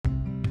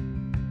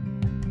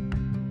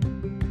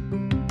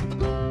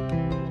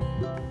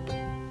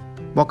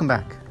Welcome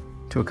back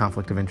to A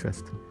Conflict of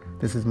Interest.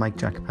 This is Mike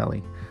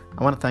Giacopelli.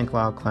 I want to thank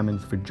Lyle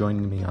Clemens for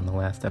joining me on the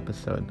last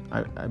episode.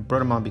 I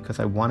brought him on because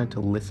I wanted to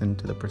listen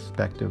to the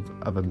perspective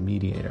of a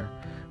mediator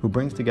who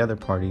brings together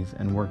parties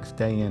and works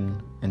day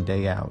in and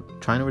day out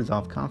trying to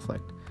resolve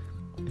conflict.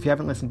 If you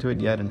haven't listened to it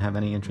yet and have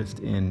any interest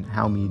in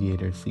how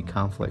mediators see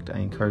conflict, I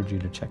encourage you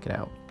to check it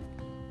out.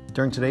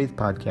 During today's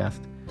podcast,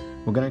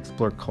 we're going to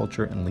explore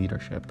culture and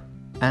leadership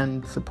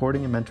and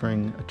supporting and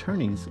mentoring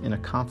attorneys in a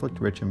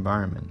conflict-rich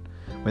environment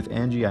with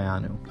Angie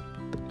Ioannou.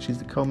 She's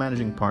the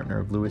co-managing partner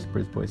of Lewis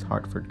Brisbois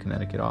Hartford,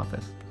 Connecticut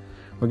office.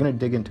 We're going to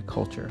dig into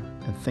culture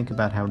and think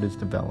about how it is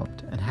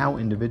developed and how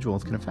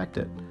individuals can affect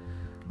it.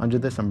 Under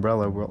this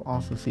umbrella, we'll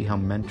also see how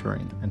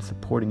mentoring and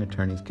supporting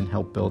attorneys can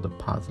help build a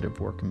positive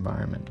work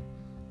environment.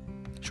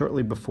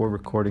 Shortly before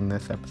recording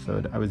this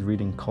episode, I was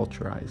reading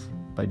Culturize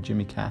by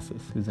Jimmy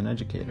Cassis, who's an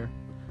educator.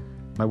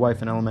 My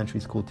wife, an elementary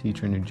school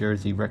teacher in New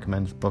Jersey,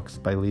 recommends books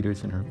by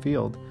leaders in her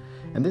field,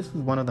 and this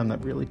is one of them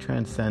that really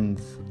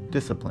transcends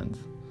disciplines.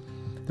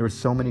 There are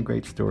so many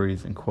great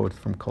stories and quotes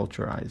from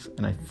Culturize,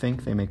 and I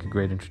think they make a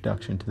great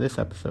introduction to this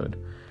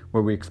episode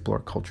where we explore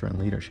culture and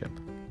leadership.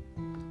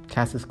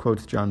 Cassis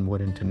quotes John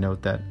Wooden to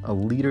note that a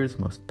leader's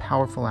most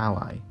powerful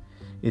ally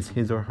is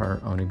his or her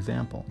own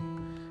example.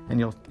 And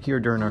you'll hear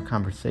during our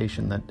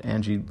conversation that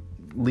Angie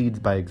leads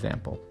by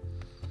example.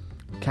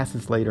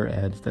 Cassis later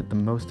adds that the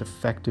most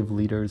effective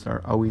leaders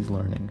are always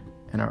learning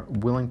and are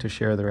willing to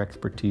share their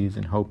expertise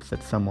in hopes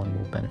that someone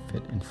will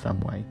benefit in some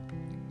way.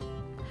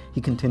 He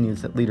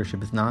continues that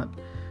leadership is not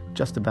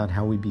just about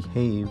how we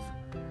behave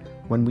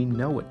when we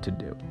know what to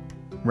do.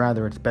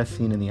 Rather, it's best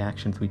seen in the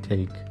actions we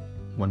take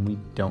when we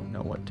don't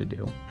know what to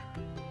do.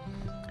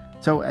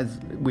 So as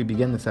we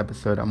begin this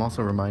episode, I'm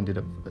also reminded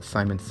of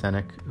Simon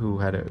Sinek, who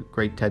had a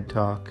great TED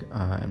Talk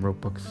and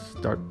wrote books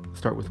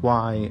Start With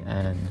Why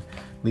and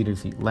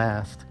Leaders Eat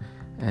Last.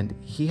 And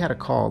he had a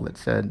call that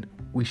said,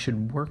 we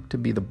should work to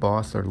be the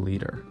boss or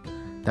leader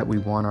that we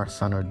want our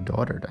son or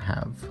daughter to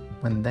have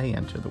when they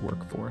enter the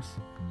workforce.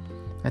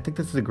 I think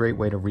this is a great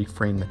way to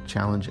reframe the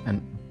challenge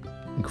and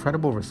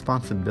incredible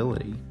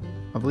responsibility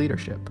of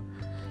leadership.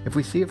 If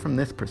we see it from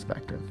this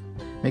perspective,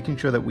 making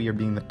sure that we are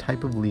being the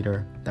type of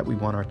leader that we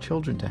want our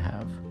children to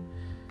have,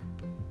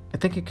 I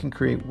think it can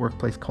create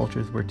workplace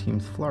cultures where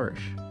teams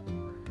flourish.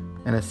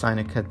 And as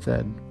Sinek had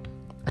said,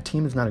 a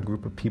team is not a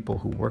group of people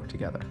who work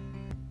together.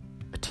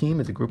 A team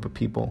is a group of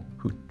people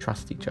who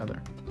trust each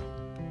other.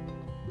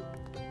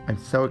 I'm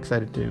so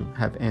excited to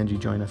have Angie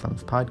join us on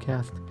this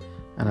podcast,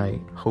 and I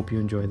hope you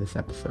enjoy this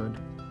episode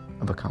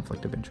of A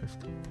Conflict of Interest.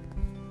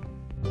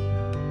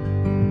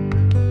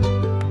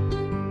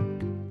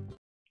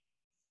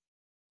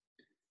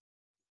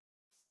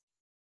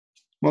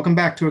 Welcome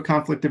back to A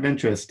Conflict of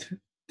Interest.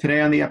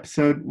 Today on the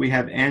episode, we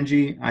have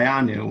Angie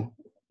Ioannou,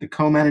 the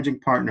co-managing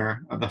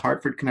partner of the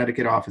Hartford,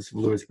 Connecticut office of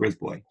Lewis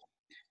Brisbois.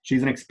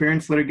 She's an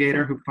experienced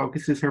litigator who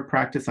focuses her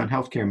practice on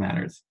healthcare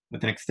matters,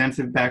 with an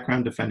extensive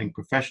background defending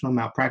professional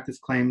malpractice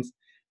claims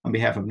on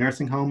behalf of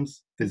nursing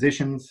homes,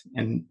 physicians,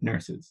 and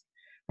nurses.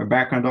 Her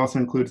background also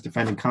includes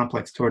defending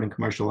complex tort and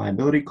commercial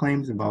liability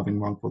claims involving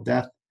wrongful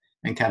death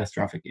and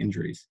catastrophic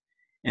injuries.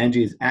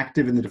 Angie is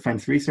active in the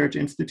Defense Research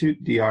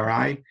Institute,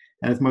 DRI,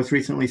 and has most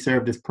recently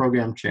served as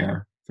program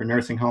chair for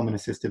nursing home and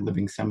assisted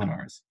living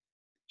seminars.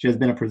 She has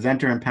been a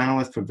presenter and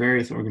panelist for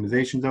various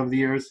organizations over the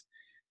years,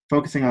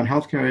 focusing on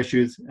healthcare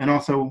issues and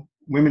also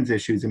women's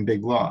issues in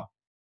big law.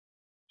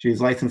 She is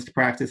licensed to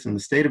practice in the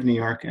state of New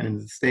York and in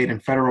the state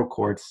and federal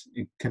courts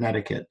in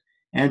Connecticut.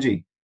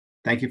 Angie,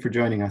 thank you for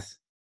joining us.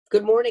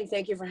 Good morning.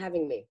 Thank you for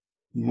having me.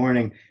 Good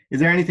morning. Is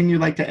there anything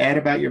you'd like to add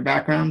about your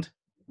background?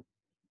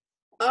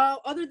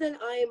 Other than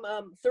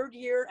I'm third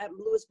year at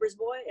Lewis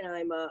Brisbois, and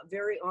I'm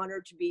very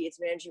honored to be its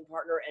managing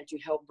partner and to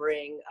help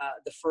bring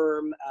the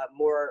firm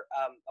more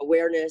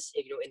awareness,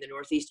 in the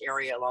Northeast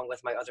area, along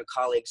with my other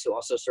colleagues who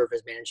also serve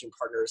as managing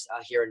partners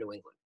here in New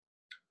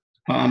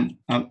England.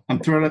 I'm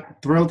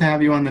thrilled to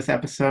have you on this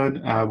episode.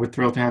 We're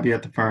thrilled to have you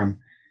at the firm.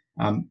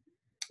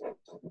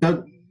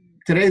 So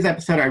today's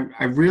episode,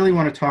 I really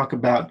want to talk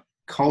about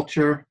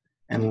culture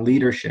and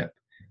leadership.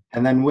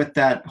 And then with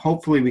that,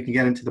 hopefully we can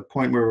get into the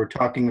point where we're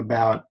talking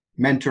about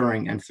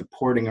mentoring and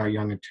supporting our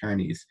young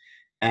attorneys.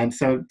 And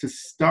so to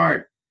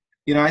start,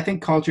 I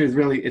think culture is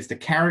really, it's the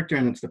character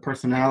and it's the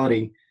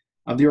personality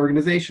of the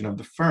organization, of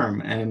the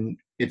firm. And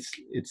it's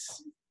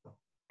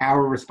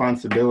our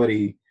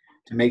responsibility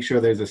to make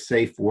sure there's a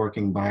safe work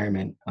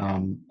environment.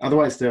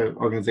 Otherwise, the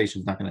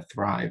organization's not going to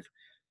thrive.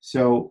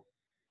 So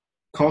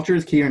culture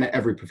is key in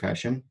every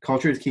profession.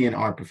 Culture is key in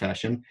our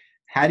profession.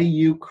 How do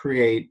you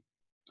create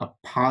a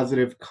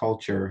positive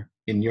culture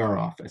in your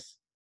office?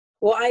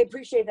 Well, I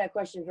appreciate that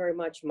question very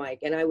much, Mike,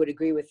 and I would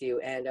agree with you.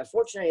 And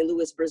fortunately,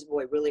 Lewis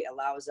Brisbois really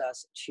allows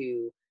us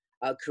to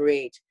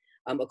create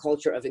a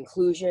culture of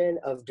inclusion,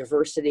 of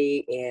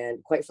diversity,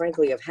 and quite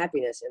frankly, of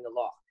happiness in the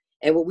law.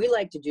 And what we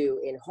like to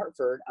do in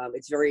Hartford,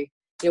 it's very,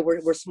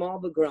 we're small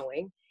but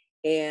growing.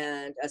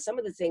 And some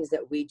of the things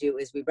that we do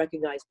is we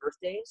recognize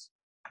birthdays.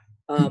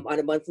 on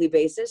a monthly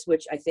basis,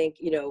 which I think,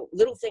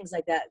 little things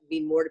like that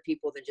mean more to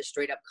people than just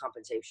straight up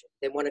compensation.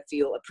 They want to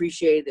feel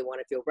appreciated. They want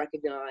to feel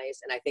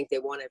recognized. And I think they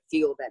want to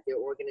feel that their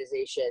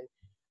organization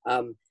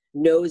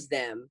knows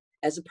them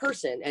as a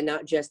person and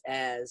not just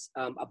as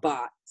a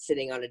bot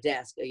sitting on a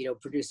desk,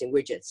 producing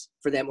widgets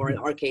for them, or in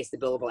our case, the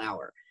billable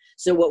hour.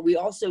 So what we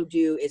also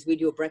do is we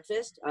do a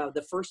breakfast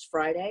the first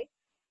Friday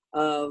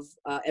of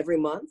every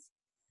month.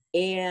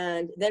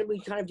 And then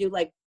we kind of do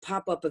like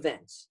pop-up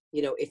events,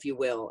 if you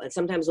will. And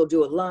sometimes we'll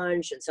do a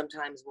lunch, and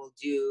sometimes we'll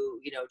do,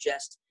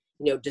 just,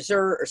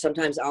 dessert, or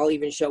sometimes I'll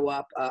even show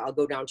up. I'll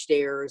go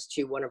downstairs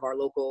to one of our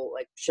local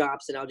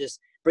shops, and I'll just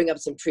bring up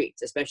some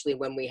treats, especially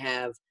when we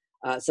have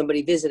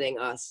somebody visiting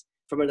us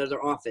from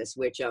another office,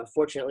 which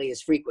fortunately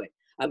is frequent.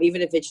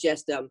 Even if it's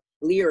just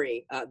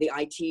Leary, the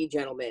IT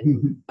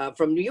gentleman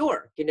from New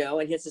York, and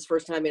it's his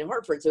first time in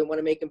Hartford, so we want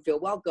to make him feel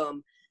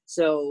welcome.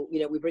 So,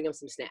 we bring him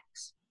some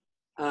snacks.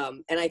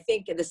 And I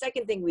think the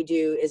second thing we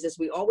do is this: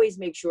 we always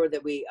make sure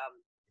that we,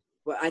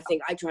 what I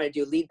think I try to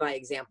do, lead by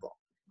example.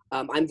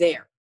 I'm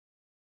there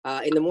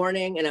in the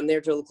morning, and I'm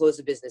there till the close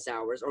of business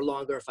hours, or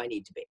longer if I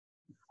need to be.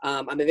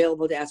 I'm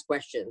available to ask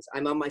questions.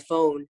 I'm on my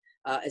phone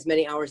as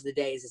many hours of the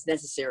day as is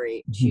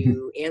necessary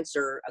to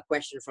answer a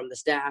question from the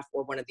staff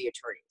or one of the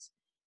attorneys.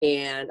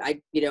 And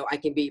I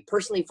can be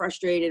personally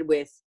frustrated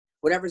with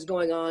whatever's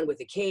going on with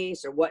the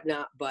case or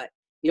whatnot, but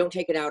you don't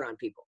take it out on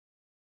people.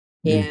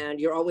 And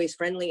you're always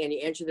friendly, and you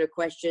answer their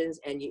questions,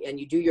 and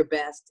you do your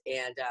best.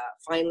 And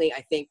finally,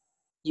 I think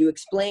you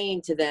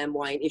explain to them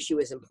why an issue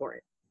is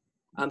important.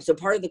 So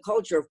part of the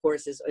culture, of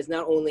course, is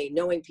not only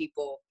knowing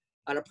people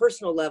on a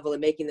personal level and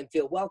making them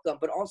feel welcome,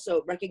 but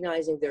also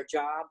recognizing their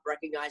job,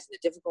 recognizing the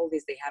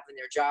difficulties they have in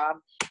their job,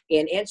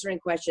 and answering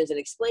questions and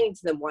explaining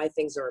to them why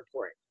things are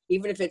important.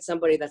 Even if it's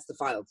somebody that's the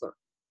file clerk,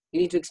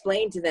 you need to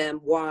explain to them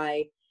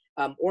why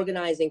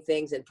organizing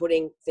things and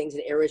putting things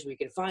in areas where you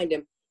can find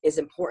them is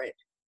important,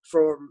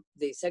 from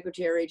the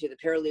secretary to the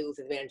paralegal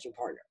to the managing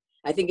partner.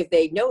 I think if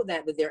they know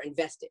that they're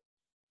invested,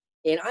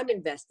 and I'm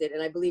invested,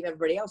 and I believe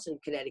everybody else in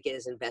Connecticut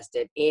is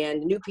invested,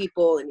 and new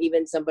people, and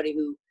even somebody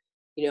who,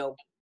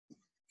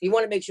 you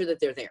want to make sure that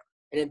they're there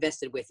and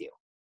invested with you.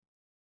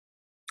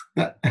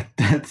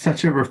 That's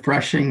such a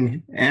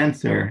refreshing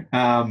answer.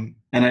 And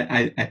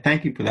I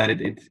thank you for that.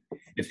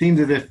 It seems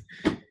as if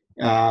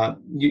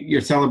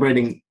you're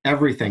celebrating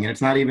everything, and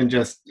it's not even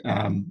just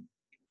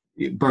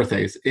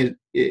birthdays.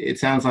 It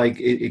sounds like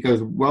it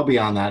goes well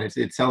beyond that.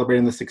 It's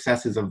celebrating the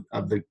successes of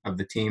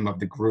the team, of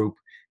the group,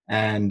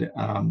 and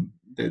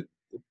the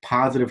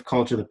positive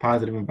culture, the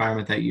positive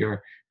environment that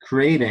you're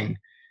creating.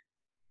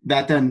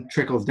 That then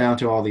trickles down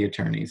to all the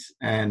attorneys,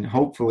 and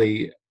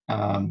hopefully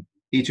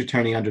each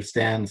attorney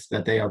understands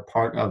that they are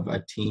part of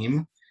a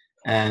team.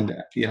 And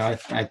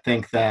I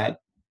think that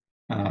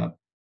a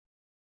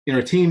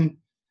team's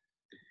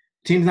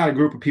not a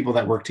group of people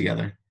that work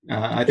together.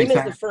 I think team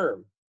is the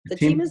firm. The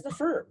team is the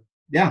firm.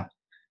 Yeah.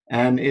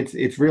 And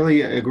it's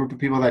really a group of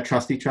people that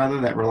trust each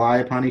other, that rely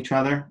upon each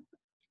other.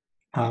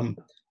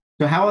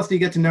 So how else do you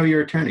get to know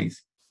your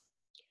attorneys?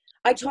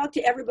 I talk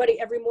to everybody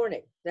every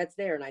morning that's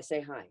there, and I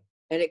say hi.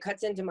 And it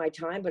cuts into my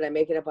time, but I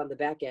make it up on the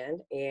back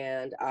end.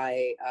 And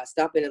I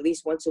stop in at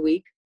least once a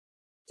week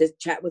to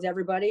chat with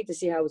everybody, to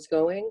see how it's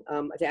going,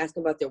 to ask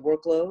them about their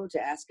workload, to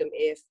ask them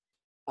if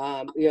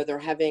they're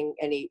having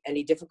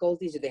any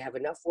difficulties. Do they have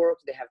enough work?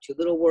 Do they have too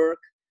little work?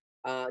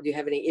 Do you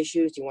have any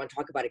issues? Do you want to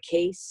talk about a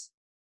case?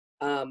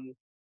 Little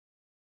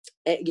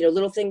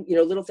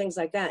things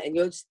like that. And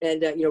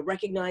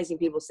recognizing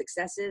people's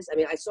successes. I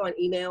mean, I saw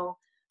an email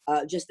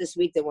just this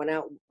week that went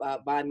out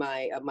by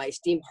my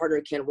esteemed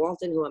partner, Ken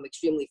Walton, who I'm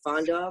extremely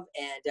fond of.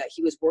 And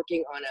he was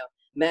working on a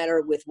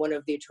matter with one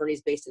of the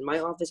attorneys based in my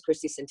office,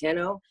 Christy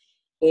Centeno.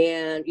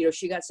 And,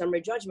 she got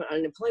summary judgment on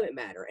an employment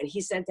matter. And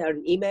he sent out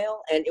an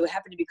email, and it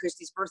happened to be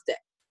Christy's birthday.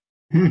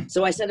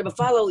 So I sent him a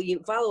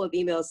follow-up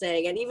email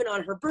saying, and even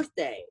on her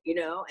birthday,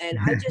 and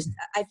I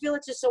feel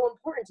it's just so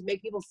important to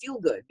make people feel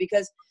good,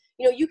 because,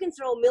 you can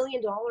throw $1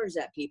 million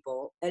at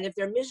people, and if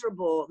they're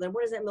miserable, then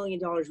what is that $1 million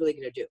really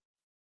going to do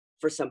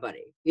for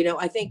somebody?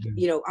 I think,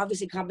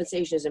 obviously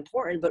compensation is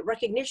important, but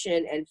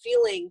recognition and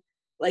feeling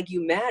like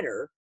you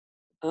matter,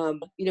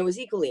 is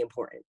equally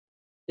important.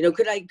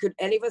 Could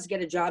any of us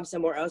get a job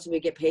somewhere else and we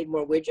get paid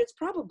more widgets?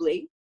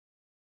 Probably,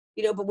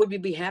 but would we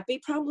be happy?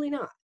 Probably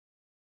not.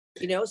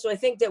 So I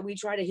think that we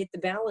try to hit the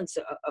balance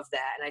of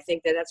that. And I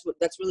think that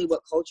that's really what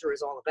culture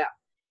is all about.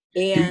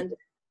 And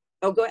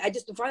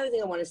the final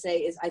thing I want to say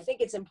is I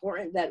think it's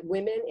important that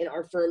women in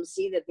our firm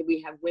see that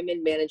we have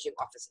women managing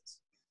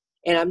offices.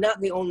 And I'm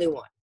not the only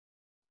one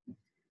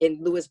in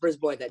Lewis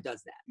Brisbois that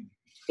does that.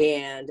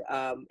 And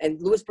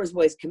Lewis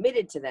Brisbois is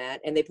committed to that.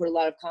 And they put a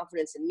lot of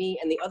confidence in me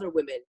and the other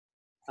women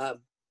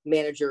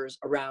managers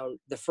around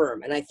the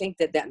firm. And I think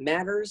that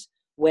matters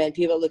when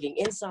people are looking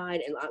inside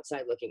and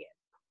outside looking in.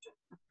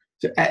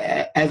 So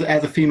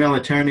as a female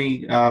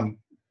attorney,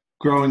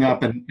 growing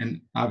up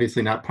and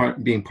obviously not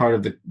being part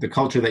of the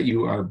culture that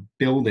you are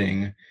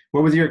building,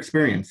 what was your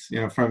experience,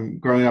 from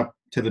growing up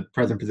to the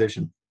present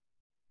position?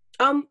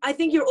 I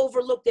think you're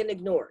overlooked and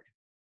ignored.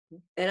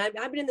 And I've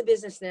been in the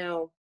business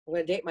now, I'm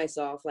going to date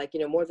myself, like,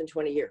 more than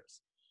 20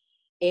 years.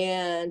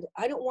 And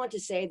I don't want to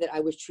say that I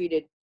was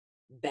treated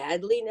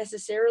badly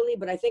necessarily,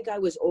 but I think I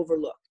was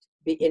overlooked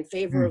in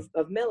favor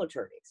of male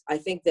attorneys. I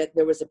think that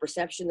there was a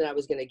perception that I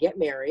was going to get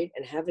married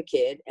and have a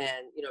kid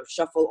and,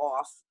 shuffle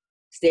off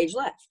stage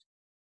left.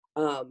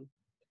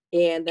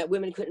 And that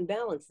women couldn't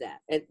balance that.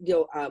 And,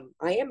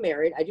 I am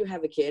married, I do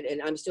have a kid,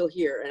 and I'm still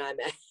here,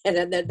 and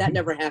that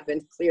never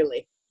happened,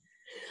 clearly.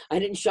 I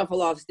didn't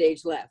shuffle off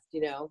stage left,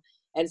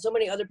 and so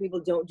many other people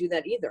don't do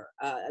that either.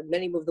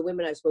 Many of the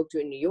women I spoke to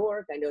in New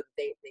York, I know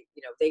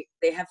that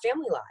they have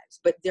family lives,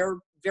 but they're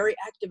very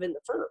active in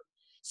the firm.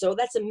 So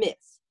that's a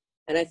myth.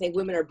 And I think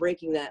women are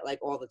breaking that like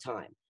all the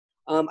time.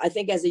 I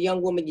think as a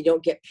young woman, you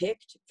don't get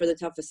picked for the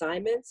tough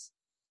assignments.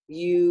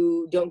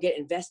 You don't get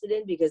invested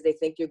in because they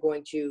think you're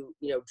going to,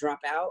 drop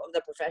out of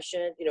the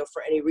profession,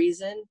 for any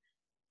reason.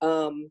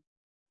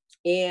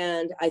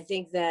 And I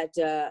think that,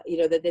 that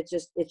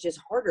it's just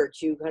harder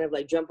to kind of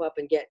like jump up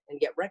and get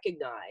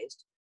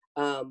recognized.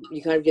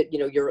 You kind of get,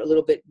 you're a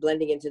little bit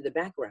blending into the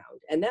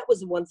background. And that was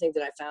the one thing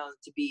that I found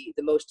to be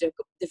the most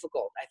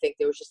difficult. I think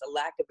there was just a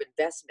lack of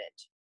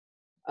investment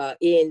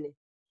in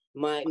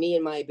me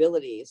and my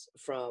abilities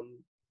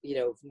from,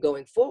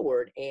 going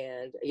forward.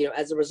 And,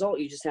 as a result,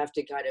 you just have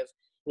to kind of,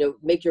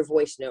 make your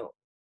voice known.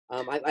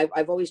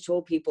 I've always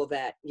told people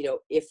that,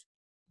 if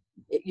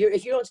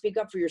you don't speak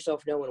up for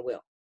yourself, no one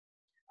will.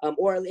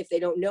 Or if they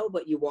don't know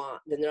what you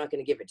want, then they're not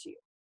going to give it to you.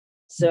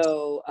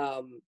 So,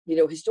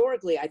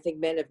 historically, I think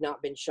men have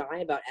not been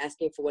shy about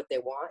asking for what they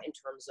want in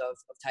terms of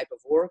type of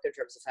work, in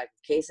terms of type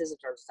of cases, in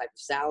terms of type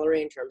of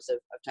salary, in terms of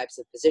types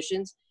of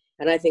positions.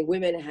 And I think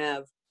women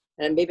have,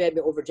 and maybe I've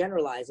been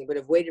overgeneralizing, but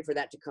have waited for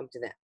that to come to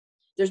them.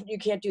 You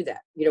can't do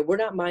that. We're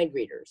not mind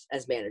readers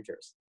as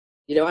managers.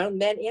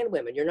 Men and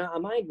women, you're not a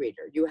mind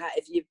reader.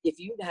 If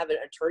you have an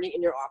attorney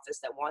in your office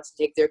that wants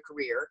to take their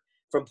career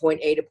from point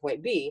A to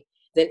point B,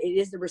 then it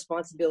is the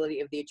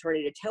responsibility of the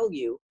attorney to tell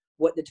you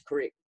what the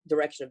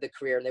direction of the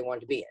career they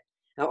want to be in.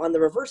 Now, on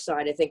the reverse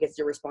side, I think it's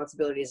their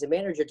responsibility as a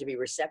manager to be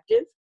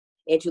receptive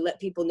and to let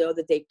people know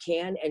that they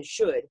can and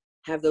should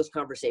have those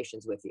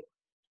conversations with you.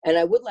 And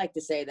I would like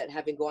to say that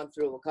having gone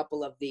through a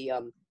couple of the,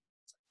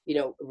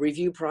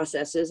 review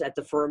processes at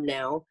the firm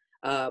now,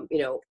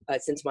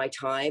 since my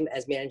time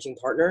as managing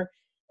partner,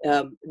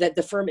 that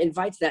the firm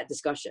invites that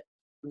discussion.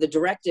 The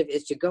directive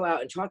is to go out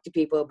and talk to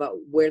people about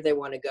where they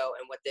want to go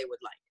and what they would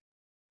like.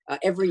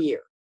 Every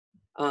year.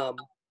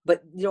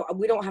 But,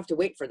 we don't have to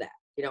wait for that.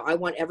 I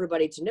want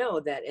everybody to know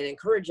that and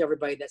encourage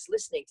everybody that's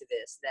listening to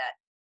this that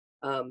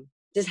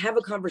just have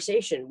a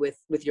conversation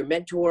with your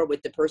mentor,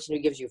 with the person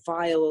who gives you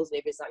files.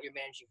 Maybe it's not your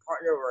managing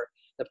partner or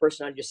the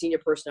person on your senior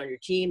person on your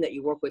team that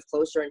you work with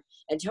closer,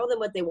 and tell them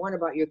what they want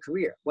about your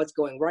career, what's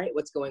going right,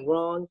 what's going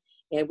wrong,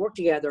 and work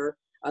together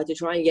to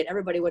try and get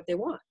everybody what they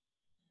want.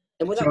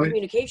 And without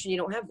communication, you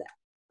don't have that.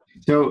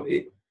 So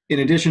in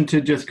addition to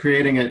just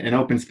creating an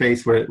open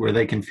space where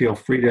they can feel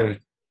free to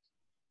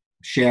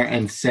share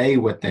and say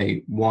what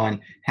they want,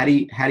 how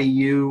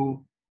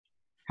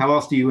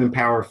else do you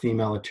empower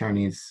female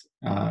attorneys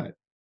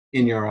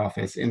in your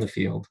office, in the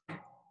field?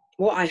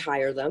 Well, I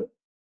hire them.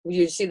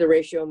 You see the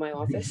ratio in my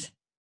office.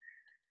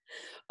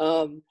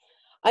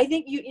 I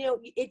think a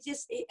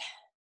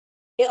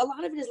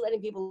lot of it is letting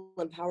people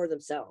empower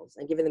themselves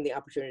and giving them the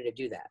opportunity to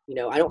do that.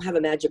 I don't have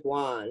a magic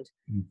wand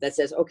that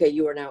says, okay,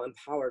 you are now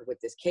empowered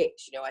with this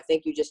case. I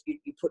think you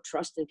put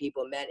trust in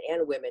people, men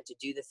and women, to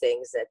do the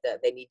things that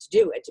they need to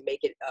do and to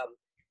make it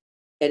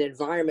an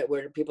environment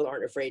where people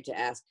aren't afraid to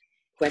ask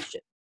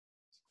questions,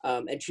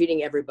 and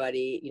treating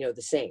everybody,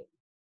 the same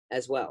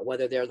as well,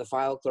 whether they're the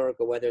file clerk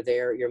or whether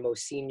they're your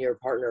most senior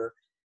partner,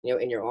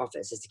 in your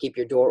office, is to keep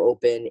your door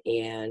open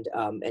and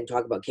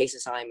talk about case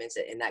assignments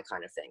and that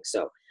kind of thing.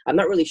 So I'm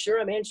not really sure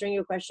I'm answering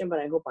your question, but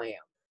I hope I am.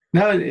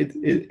 No,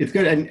 it's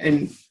good.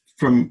 And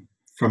from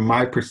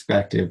my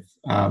perspective,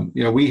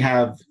 we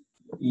have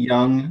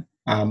young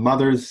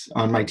mothers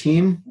on my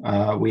team.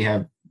 We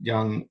have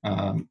young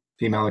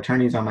female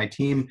attorneys on my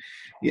team.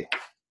 Do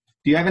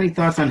you have any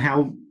thoughts on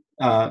how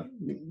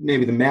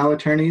maybe the male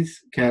attorneys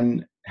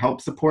can help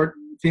support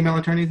female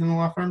attorneys in the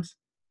law firms?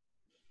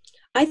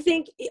 I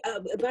think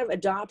kind of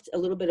adopt a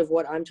little bit of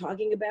what I'm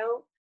talking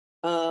about,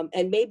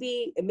 and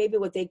maybe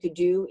what they could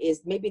do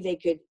is maybe they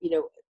could,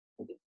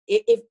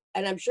 if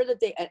and I'm sure that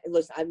they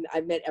listen.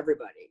 I've met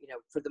everybody,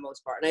 for the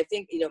most part, and I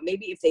think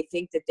maybe if they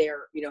think that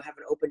they're have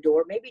an open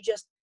door, maybe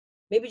just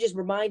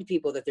remind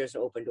people that there's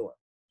an open door,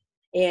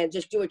 and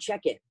just do a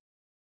check-in.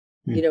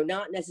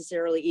 Not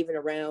necessarily even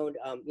around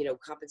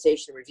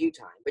compensation review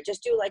time, but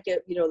just do like a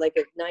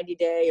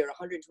 90-day or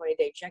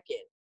 120-day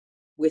check-in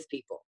with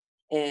people.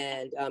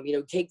 And,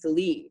 take the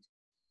lead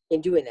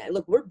in doing that.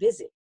 Look, we're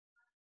busy.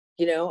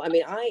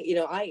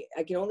 I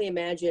can only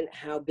imagine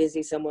how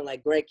busy someone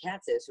like Greg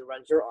Katz is, who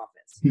runs your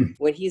office,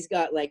 when he's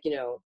got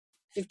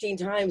 15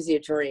 times the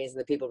attorneys and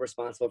the people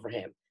responsible for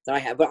him that I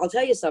have. But I'll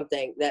tell you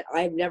something, that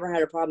I've never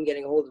had a problem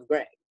getting a hold of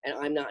Greg, and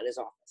I'm not in his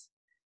office.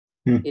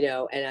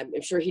 And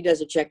I'm sure he does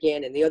a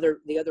check-in, and the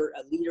other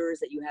leaders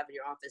that you have in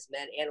your office,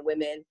 men and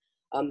women,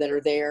 that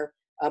are there.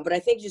 But I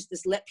think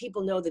just let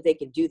people know that they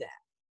can do that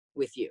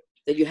with you,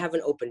 that you have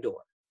an open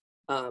door.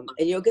 And,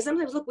 because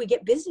sometimes, look, we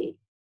get busy.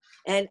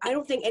 And I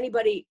don't think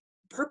anybody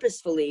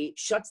purposefully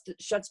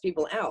shuts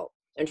people out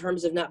in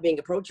terms of not being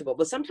approachable.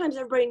 But sometimes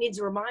everybody needs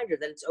a reminder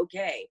that it's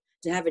okay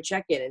to have a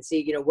check-in and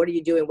see, what are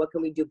you doing? What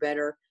can we do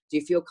better? Do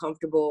you feel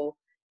comfortable?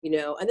 And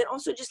then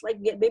also just like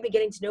maybe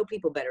getting to know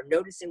people better,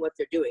 noticing what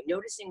they're doing,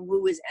 noticing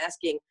who is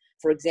asking,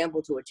 for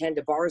example, to attend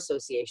a bar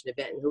association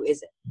event and who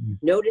isn't.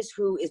 Notice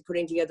who is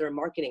putting together a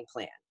marketing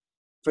plan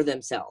for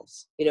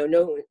themselves.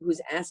 Know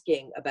who's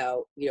asking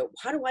about,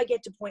 how do I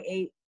get to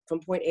from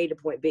point A to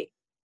point B?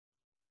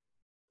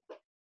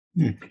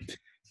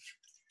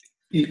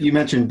 You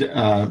mentioned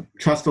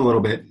trust a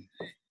little bit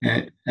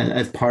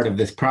as part of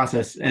this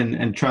process,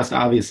 and trust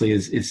obviously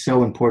is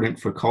so important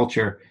for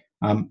culture.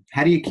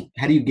 How do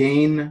you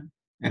gain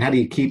and how do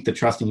you keep the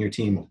trust in your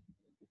team?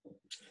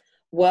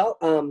 Well,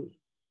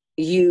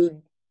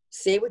 you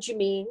say what you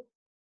mean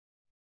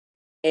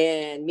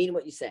and mean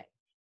what you say.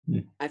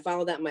 I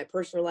follow that in my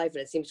personal life,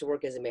 and it seems to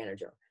work as a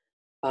manager.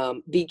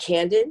 Be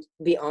candid,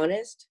 be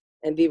honest,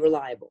 and be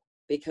reliable.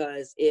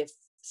 Because if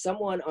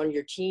someone on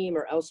your team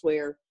or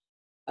elsewhere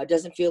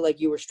doesn't feel like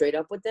you were straight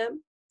up with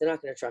them, they're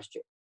not going to trust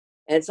you.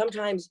 And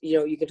sometimes,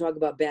 you can talk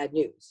about bad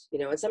news,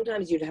 and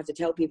sometimes you'd have to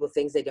tell people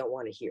things they don't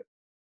want to hear.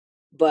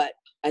 But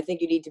I think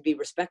you need to be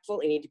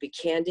respectful, you need to be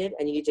candid,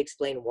 and you need to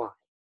explain why.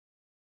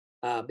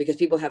 Because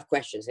people have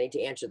questions, they need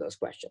to answer those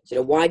questions.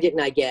 Why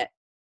didn't I get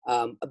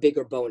a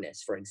bigger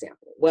bonus, for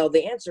example? Well,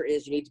 the answer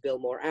is you need to bill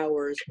more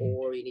hours,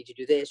 or you need to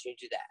do this, you need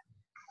to do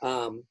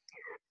that.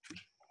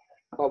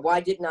 Or why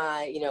didn't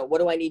I,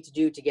 what do I need to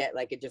do to get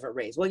like a different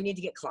raise? Well, you need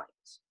to get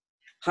clients.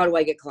 How do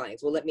I get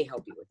clients? Well, let me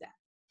help you with that.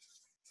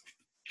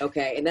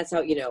 Okay. And that's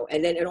how,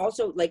 and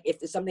also like if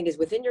something is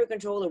within your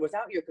control or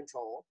without your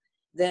control,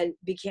 then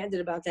be candid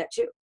about that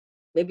too.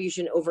 Maybe you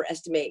shouldn't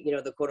overestimate,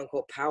 the quote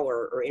unquote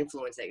power or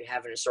influence that you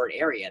have in a certain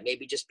area.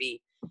 Maybe just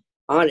be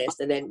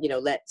honest and then,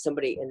 let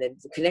somebody and then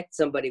connect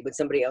somebody with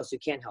somebody else who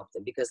can help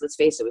them. Because let's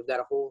face it, we've got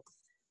a whole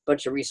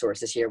bunch of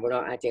resources here. We're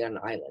not acting on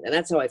an island. And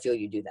that's how I feel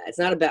you do that. It's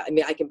not about,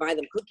 I can buy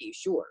them cookies,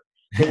 sure.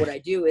 But what I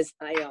do is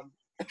I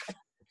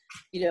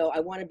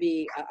want to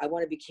be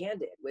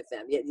candid with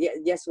them.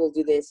 Yes, we'll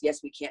do this. Yes,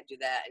 we can't do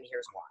that. And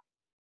here's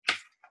why.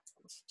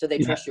 So they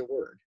trust your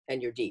word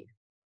and your deed.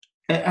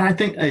 I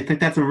think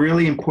that's a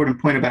really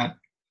important point about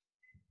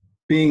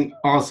being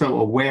also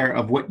aware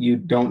of what you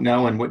don't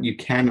know and what you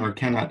can or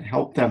cannot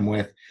help them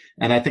with.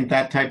 And I think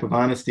that type of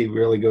honesty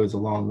really goes a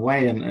long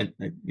way. And,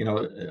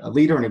 a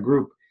leader in a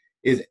group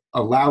is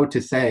allowed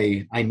to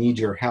say, I need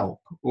your help,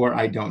 or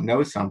I don't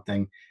know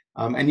something.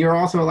 And you're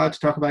also allowed to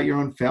talk about your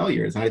own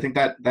failures. And I think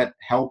that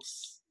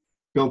helps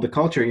build the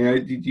culture.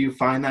 Do you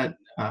find that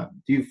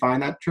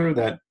true,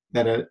 that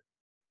a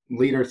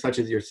leader such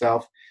as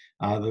yourself,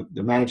 the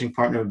managing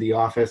partner of the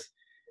office,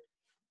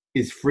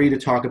 is free to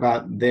talk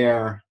about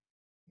their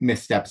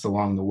missteps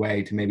along the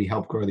way to maybe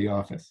help grow the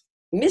office?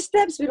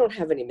 Missteps? We don't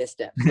have any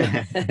missteps.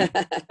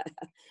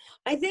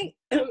 I think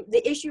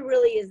the issue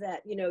really is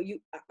that,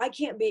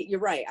 you're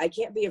right. I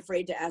can't be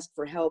afraid to ask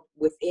for help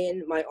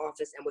within my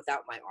office and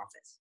without my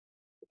office.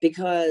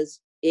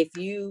 Because if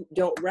you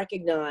don't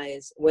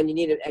recognize when you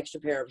need an extra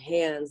pair of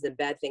hands, then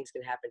bad things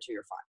can happen to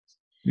your files.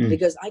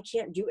 Because I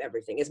can't do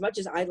everything. As much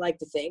as I like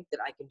to think that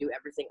I can do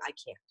everything, I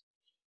can't.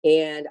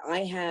 And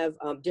I have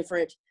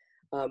different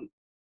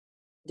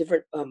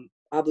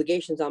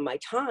obligations on my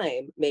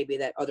time, maybe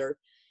that other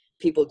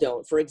people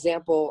don't. For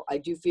example, I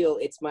do feel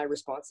it's my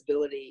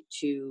responsibility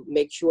to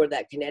make sure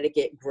that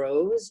Connecticut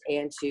grows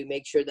and to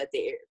make sure that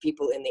the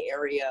people in the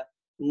area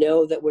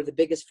know that we're the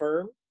biggest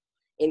firm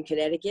in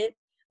Connecticut.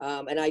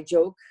 And I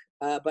joke,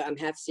 but I'm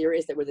half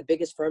serious, that we're the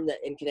biggest firm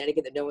in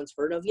Connecticut that no one's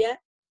heard of yet.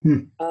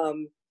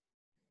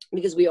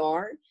 Because we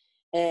are.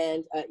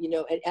 And,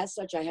 and as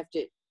such, I have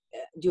to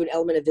do an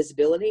element of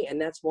visibility.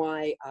 And that's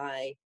why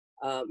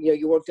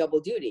you work double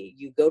duty.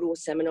 You go to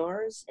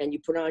seminars and you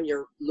put on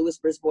your Lewis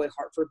Brisbois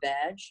Hartford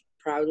badge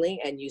proudly,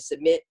 and you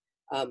submit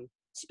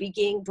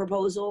speaking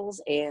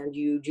proposals, and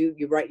you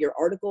write your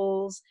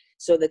articles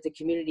so that the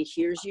community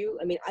hears you.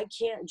 I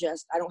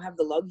don't have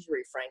the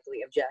luxury,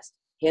 frankly, of just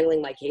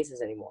handling my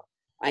cases anymore.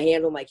 I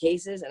handle my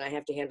cases, and I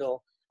have to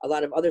handle a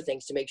lot of other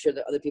things to make sure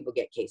that other people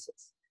get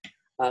cases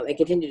and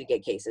continue to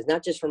get cases,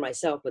 not just for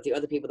myself, but the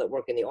other people that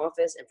work in the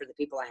office and for the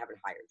people I haven't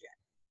hired yet.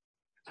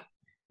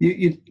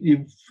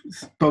 You've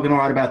spoken a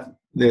lot about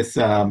this.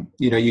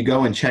 You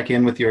go and check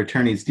in with your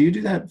attorneys. Do you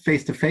do that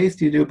face to face?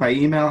 Do you do it by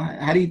email?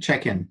 How do you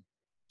check in?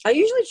 I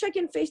usually check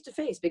in face to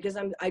face because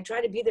I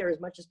try to be there as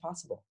much as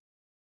possible.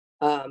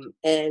 And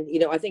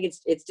I think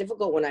it's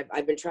difficult when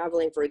I've been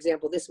traveling. For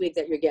example, this week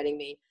that you're getting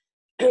me,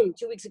 2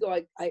 weeks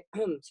ago, I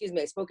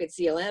spoke at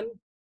CLM,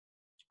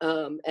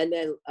 and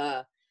then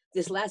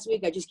this last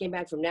week I just came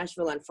back from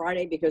Nashville on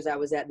Friday because I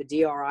was at the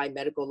DRI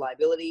Medical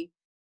Liability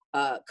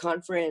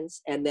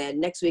conference, and then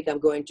next week I'm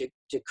going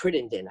to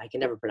Crittenden. I can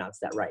never pronounce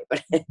that right,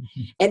 but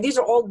and these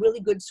are all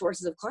really good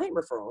sources of client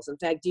referrals. In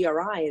fact,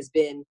 DRI has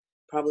been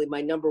probably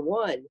my number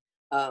one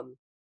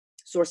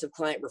source of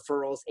client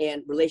referrals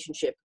and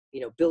relationship,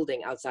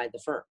 building outside the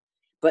firm.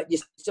 But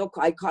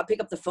pick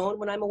up the phone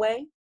when I'm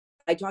away.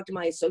 I talk to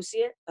my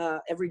associate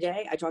every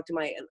day. I talk to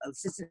my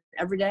assistant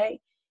every day,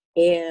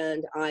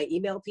 and I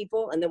email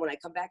people. And then when I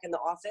come back in the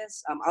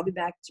office, I'll be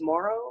back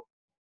tomorrow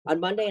on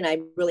Monday, and I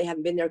really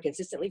haven't been there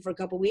consistently for a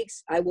couple of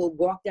weeks. I will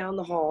walk down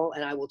the hall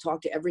and I will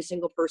talk to every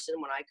single person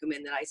when I come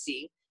in that I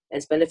see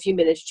and spend a few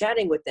minutes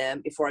chatting with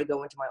them before I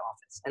go into my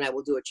office, and I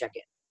will do a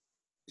check-in.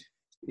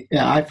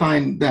 Yeah, I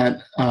find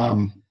that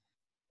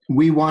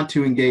we want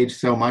to engage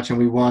so much, and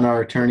we want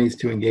our attorneys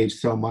to engage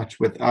so much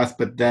with us,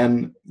 but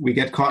then we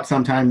get caught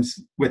sometimes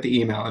with the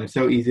email, and it's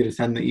so easy to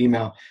send the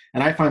email.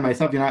 And I find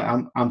myself,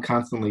 I'm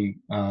constantly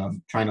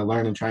trying to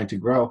learn and trying to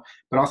grow,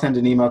 but I'll send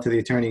an email to the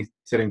attorney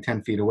sitting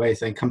 10 feet away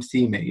saying, come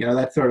see me,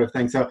 that sort of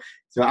thing. So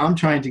I'm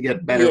trying to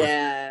get better.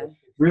 Yeah. It's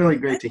really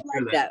great to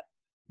hear that.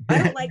 I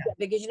don't like that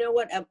because you know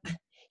what?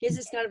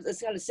 It's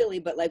kind of silly,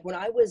 but like when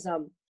I was,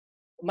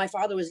 my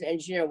father was an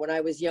engineer when I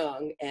was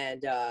young,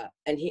 and I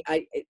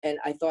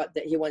thought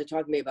that he wanted to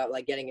talk to me about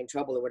like getting in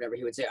trouble or whatever.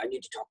 He would say, "I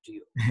need to talk to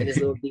you," in his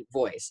little deep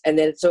voice. And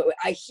then so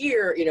I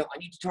hear, "I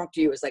need to talk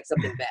to you" is like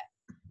something bad,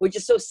 which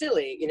is so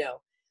silly,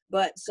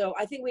 But so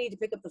I think we need to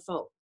pick up the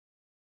phone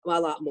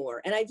a lot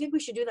more, and I think we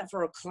should do that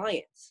for our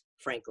clients,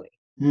 frankly,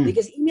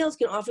 because emails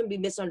can often be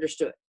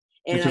misunderstood.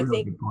 And I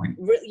think,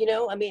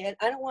 and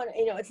I don't want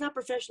to, it's not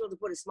professional to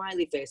put a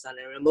smiley face on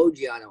it or an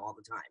emoji on it all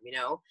the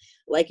time,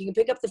 like you can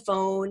pick up the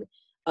phone,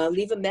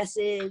 leave a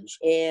message,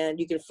 and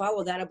you can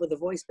follow that up with a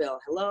voicemail.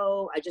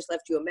 Hello, I just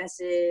left you a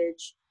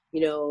message. I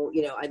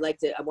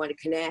want to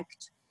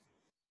connect.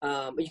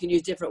 You can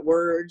use different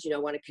words,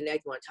 want to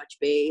connect, want to touch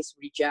base,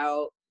 reach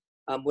out,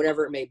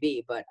 whatever it may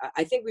be. But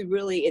I think we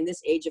really, in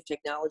this age of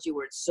technology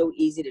where it's so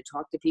easy to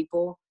talk to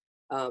people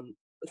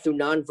through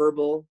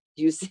nonverbal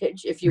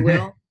usage, if you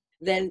will,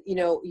 then,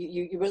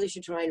 you really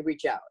should try and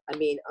reach out. I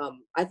mean,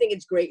 I think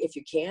it's great if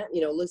you can't,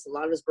 listen, a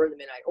lot of us burn the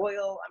midnight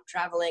oil. I'm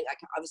traveling. I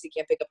obviously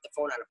can't pick up the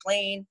phone on a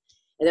plane,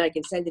 and then I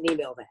can send an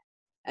email back.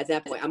 At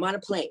that point, I'm on a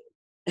plane,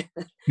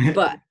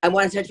 but I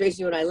want to touch base with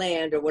you when I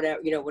land or whatever,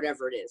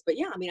 whatever it is. But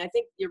yeah, I mean, I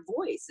think your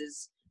voice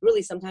is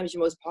really sometimes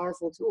your most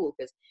powerful tool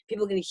because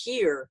people can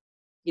hear,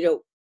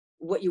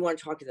 what you want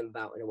to talk to them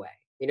about in a way.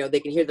 They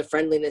can hear the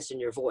friendliness in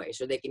your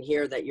voice, or they can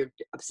hear that you're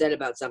upset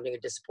about something or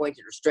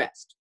disappointed or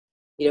stressed.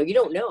 You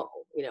don't know,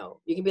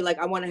 you can be like,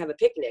 I want to have a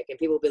picnic, and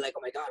people will be like, oh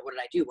my God, what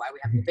did I do? Why are we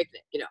having a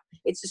picnic?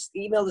 It's just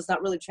email does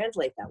not really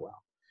translate that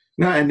well.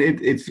 No, and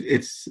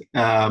it's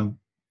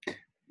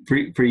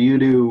for you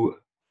to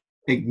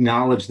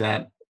acknowledge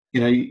that,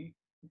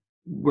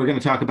 we're going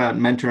to talk about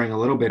mentoring a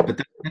little bit,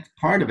 but that's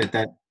part of it,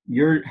 that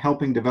you're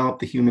helping develop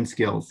the human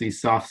skills,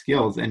 these soft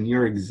skills, and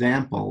your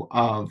example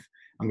of,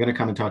 I'm going to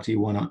come and talk to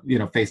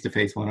you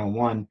face-to-face,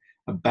 one-on-one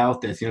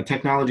about this.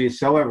 Technology is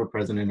so ever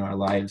present in our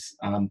lives.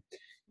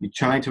 You're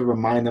trying to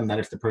remind them that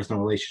it's the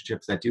personal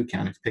relationships that do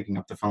count. It's picking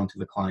up the phone to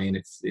the client.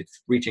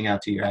 It's reaching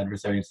out to your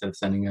adversary instead of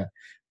sending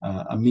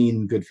a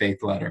mean good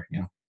faith letter.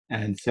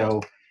 And so,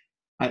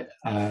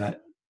 how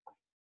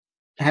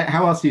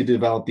else do you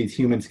develop these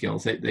human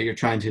skills that you're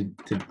trying to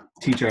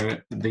teach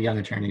the young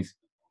attorneys?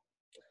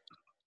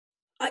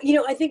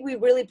 I think we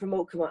really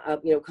promote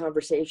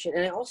conversation,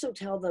 and I also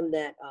tell them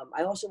that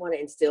I also want to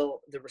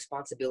instill the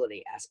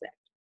responsibility aspect.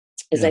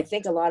 Is I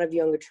think a lot of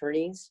young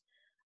attorneys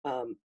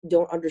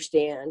don't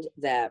understand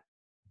that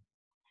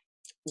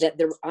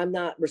I'm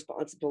not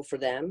responsible for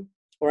them,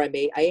 or I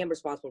am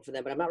responsible for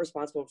them, but I'm not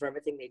responsible for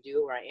everything they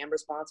do, or I am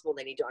responsible.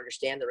 They need to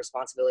understand the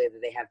responsibility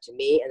that they have to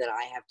me and that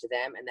I have to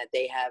them, and that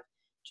they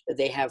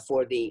have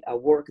for the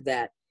work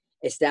that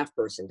a staff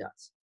person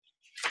does,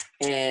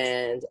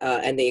 and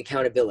the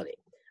accountability.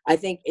 I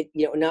think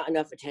not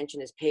enough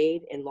attention is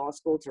paid in law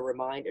school to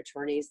remind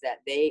attorneys that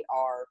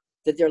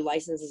their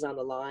license is on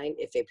the line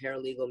if a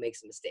paralegal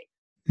makes a mistake.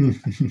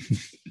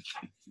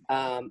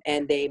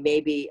 And they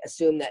maybe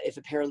assume that if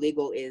a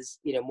paralegal is,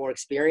 more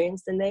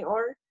experienced than they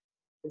are,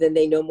 then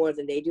they know more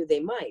than they do.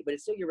 They might, but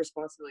it's still your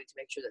responsibility to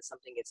make sure that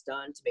something gets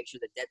done, to make sure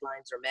that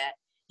deadlines are met.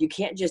 You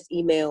can't just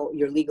email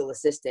your legal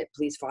assistant,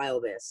 please file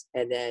this,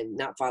 and then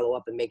not follow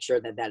up and make sure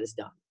that is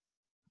done.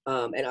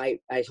 And I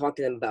talk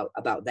to them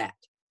about that,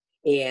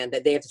 and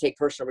that they have to take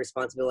personal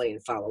responsibility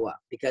and follow up,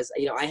 because,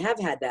 I have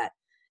had that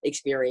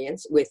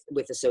experience with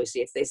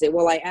associates. They say,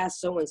 well, I asked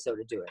so-and-so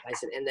to do it. I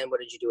said, and then what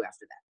did you do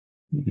after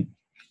that? Mm-hmm.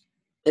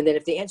 And then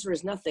if the answer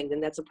is nothing,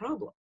 then that's a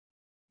problem,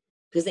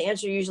 because the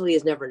answer usually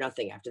is never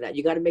nothing after that.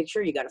 You got to make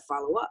sure you got to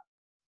follow up.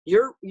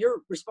 You're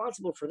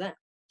responsible for them,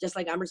 just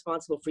like I'm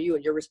responsible for you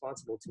and you're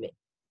responsible to me.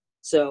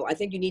 So I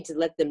think you need to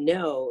let them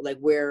know like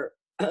where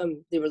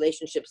the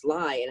relationships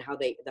lie and how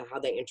they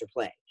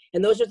interplay.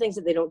 And those are things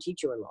that they don't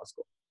teach you in law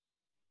school.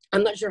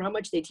 I'm not sure how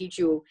much they teach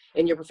you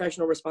in your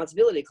professional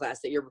responsibility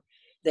class that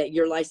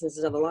your license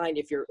is on the line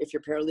if your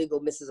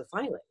paralegal misses a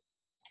filing,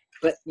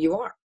 but you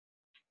are.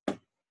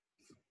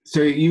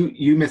 So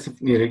you miss,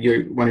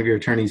 one of your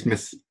attorneys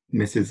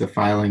misses a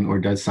filing or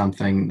does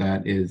something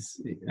that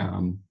is,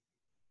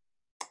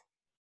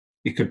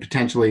 it could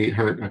potentially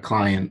hurt a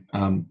client.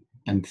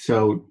 And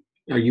so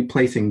are you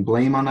placing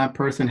blame on that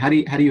person? How do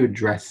you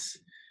address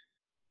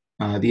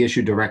the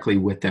issue directly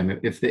with them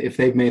if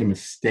they've made a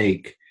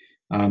mistake?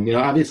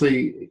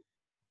 Obviously,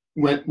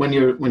 when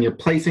you're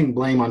placing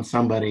blame on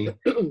somebody,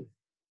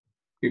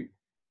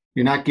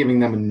 you're not giving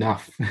them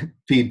enough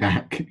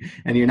feedback,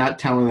 and you're not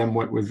telling them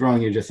what was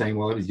wrong. You're just saying,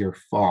 well, it was your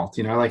fault.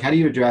 Like, how do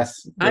you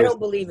address those? I don't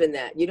believe in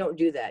that. You don't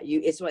do that.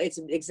 It's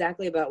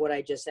exactly about what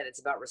I just said. It's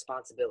about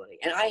responsibility.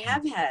 And I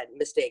have had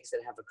mistakes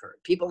that have occurred.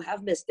 People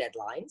have missed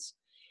deadlines.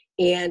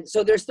 And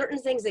so there's certain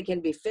things that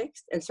can be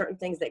fixed and certain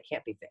things that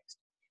can't be fixed.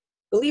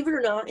 Believe it or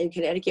not, in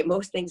Connecticut,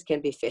 most things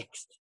can be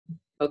fixed.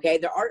 Okay,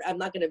 we're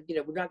not going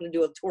to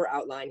do a tour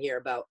outline here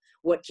about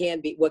what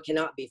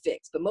cannot be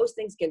fixed, but most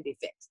things can be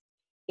fixed.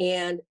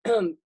 And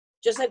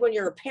just like when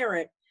you're a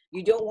parent,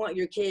 you don't want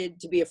your kid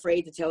to be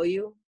afraid to tell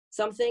you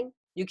something.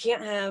 You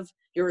can't have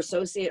your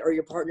associate or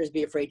your partners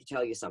be afraid to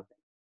tell you something.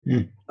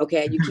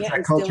 Okay, you can't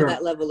instill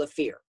that level of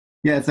fear.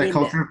 Yeah, it's that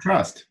culture of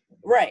trust.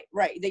 Right.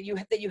 That you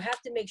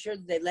have to make sure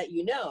that they let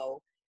you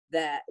know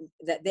that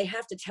they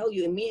have to tell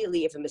you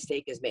immediately if a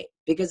mistake is made.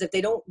 Because if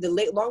they don't, the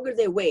longer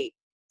they wait,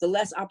 the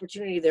less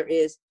opportunity there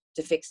is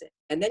to fix it.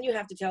 And then you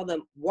have to tell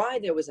them why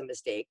there was a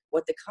mistake,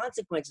 what the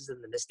consequences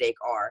of the mistake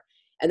are,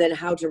 and then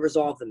how to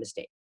resolve the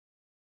mistake.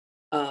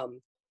 And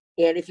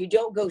if you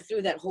don't go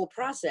through that whole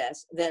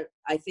process, then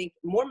I think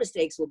more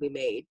mistakes will be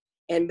made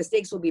and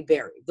mistakes will be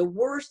buried. The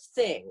worst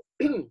thing,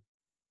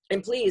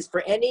 and please,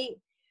 for any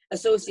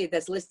associate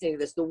that's listening to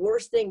this, the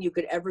worst thing you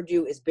could ever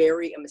do is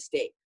bury a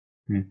mistake.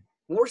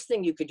 Worst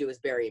thing you could do is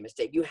bury a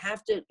mistake. You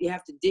have to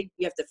dig,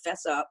 you have to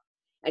fess up,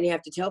 and you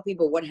have to tell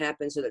people what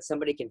happened so that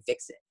somebody can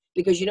fix it.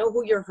 Because you know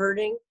who you're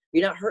hurting?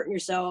 You're not hurting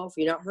yourself.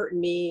 You're not hurting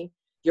me.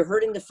 You're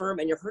hurting the firm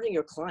and you're hurting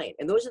your client.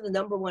 And those are the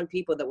number one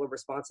people that we're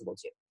responsible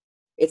to.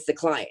 It's the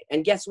client.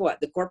 And guess what?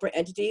 The corporate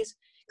entities,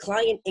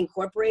 Client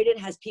Incorporated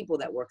has people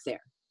that work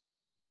there.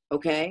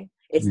 Okay?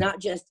 It's not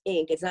just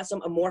ink. It's not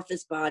some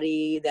amorphous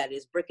body that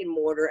is brick and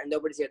mortar and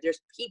nobody's there.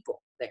 There's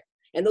people there.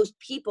 And those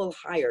people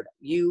hired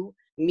you,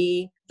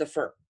 me, the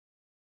firm.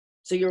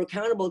 So you're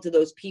accountable to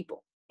those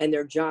people and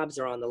their jobs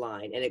are on the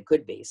line, and it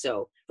could be.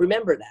 So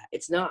remember that.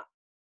 It's not,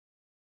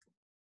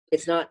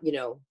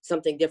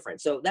 something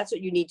different. So that's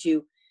what you need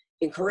to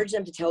encourage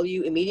them to tell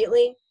you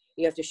immediately.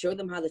 You have to show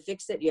them how to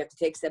fix it. You have to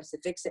take steps to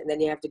fix it. And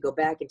then you have to go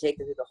back and take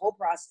them through the whole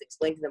process,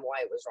 explain to them why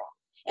it was wrong.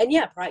 And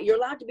yeah, you're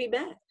allowed to be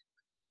mad.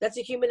 That's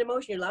a human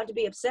emotion. You're allowed to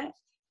be upset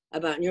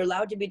about it, and you're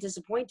allowed to be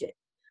disappointed.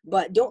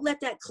 But don't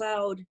let that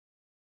cloud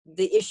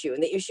the issue.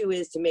 And the issue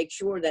is to make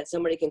sure that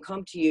somebody can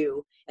come to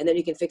you and then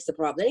you can fix the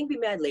problem. Then you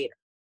can be mad later.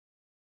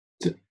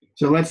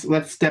 So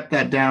let's step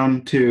that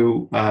down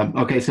to,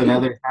 okay, so now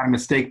there's not a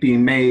mistake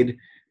being made,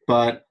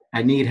 but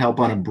I need help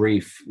on a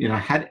brief.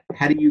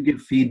 How do you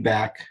give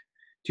feedback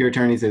to your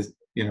attorneys as,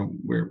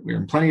 we're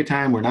in plenty of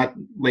time, we're not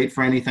late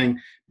for anything,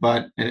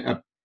 but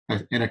an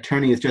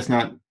attorney is just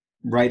not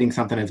writing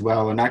something as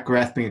well or not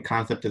grasping a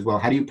concept as well.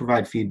 How do you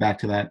provide feedback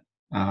to that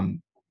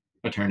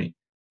attorney?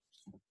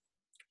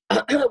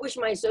 I wish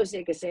my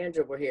associate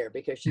Cassandra were here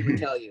because she would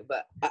tell you,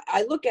 but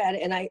I look at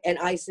it and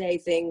I say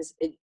things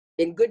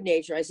in good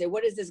nature. I say,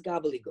 what is this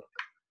gobbledygook?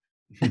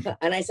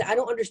 And I say, I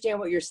don't understand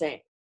what you're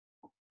saying.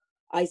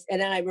 And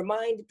then I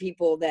remind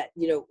people that,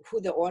 who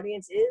the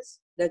audience is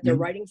that they're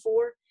writing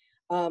for.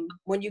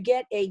 When you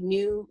get a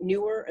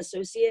newer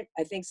associate,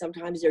 I think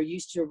sometimes they're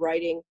used to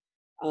writing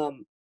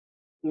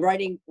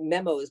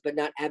memos, but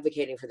not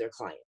advocating for their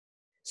client.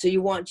 So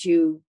you want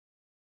to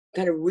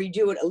kind of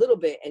redo it a little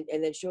bit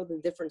and then show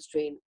them the difference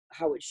between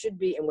how it should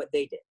be and what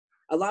they did.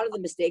 A lot of the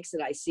mistakes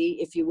that I see,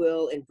 if you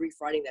will, in brief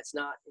writing that's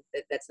not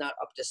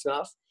up to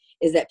snuff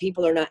is that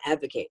people are not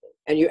advocating.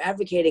 And you're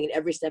advocating in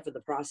every step of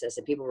the process,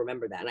 and people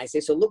remember that. And I say,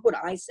 so look what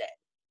I said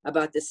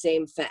about the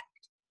same fact,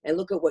 and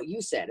look at what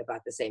you said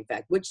about the same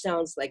fact, which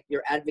sounds like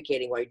you're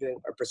advocating while you're doing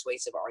a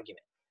persuasive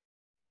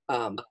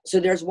argument. So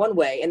there's one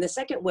way. And the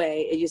second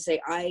way is you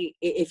say,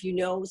 if you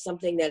know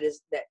something that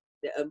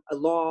a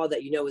law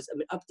that is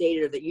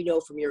updated or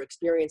that from your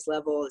experience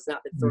level has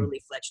not been thoroughly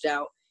fleshed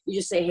out, you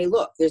just say, hey,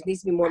 look, there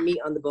needs to be more meat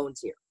on the bones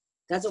here.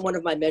 That's what one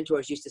of my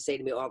mentors used to say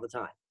to me all the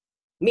time.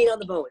 Meat on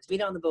the bones,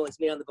 meat on the bones,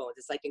 meat on the bones.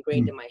 It's like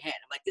ingrained in my head.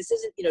 I'm like, this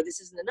isn't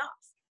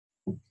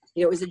enough.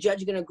 Is the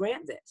judge going to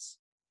grant this?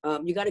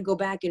 You got to go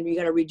back and you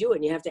got to redo it,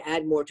 and you have to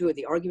add more to it.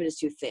 The argument is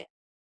too thin.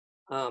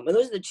 And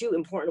those are the two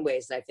important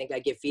ways that I think I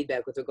give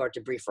feedback with regard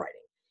to brief writing.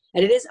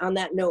 And it is on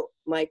that note,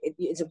 Mike,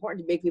 it's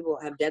important to make people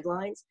have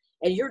deadlines,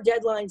 and your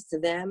deadlines to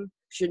them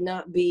should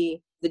not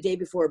be the day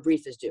before a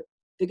brief is due.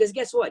 Because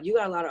guess what? You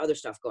got a lot of other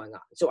stuff going on.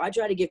 So I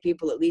try to give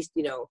people at least,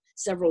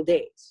 several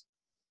days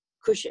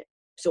cushion.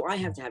 So I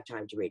have to have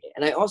time to read it.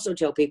 And I also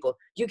tell people,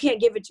 you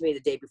can't give it to me the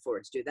day before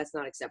it's due. That's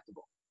not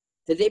acceptable.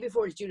 The day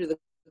before it's due to the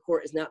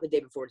court is not the day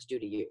before it's due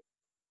to you.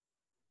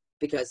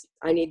 Because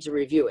I need to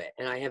review it.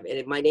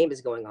 And my name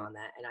is going on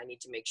that. And I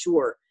need to make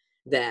sure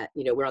that,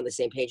 we're on the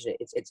same page. And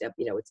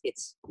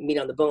it's meat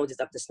on the bones. It's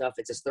up to snuff.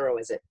 It's as thorough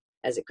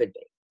as it could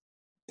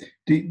be.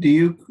 Do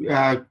you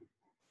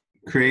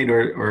create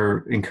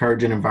or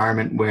encourage an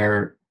environment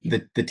where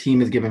the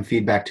team is giving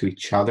feedback to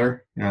each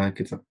other?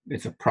 Like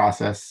it's a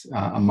process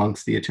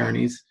amongst the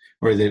attorneys,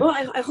 or is it?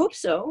 Well, I hope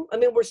so. I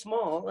mean, we're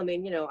small. I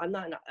mean, I'm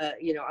not,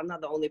 I'm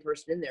not the only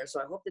person in there.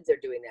 So I hope that they're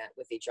doing that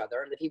with each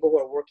other and the people who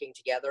are working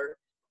together,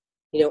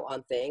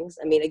 on things.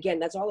 I mean, again,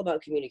 that's all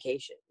about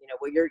communication.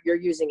 What you're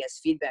using as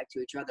feedback to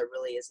each other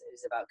really is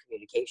about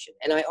communication.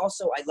 And I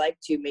like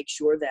to make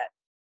sure that,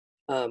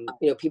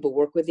 people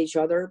work with each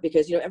other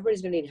because,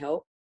 everybody's going to need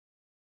help.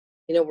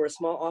 We're a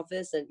small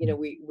office and,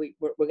 we're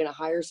going to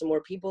hire some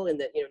more people in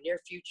the, near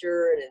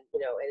future and in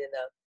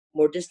the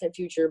more distant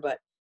future, but,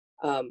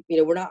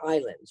 we're not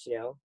islands,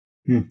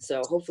 Hmm.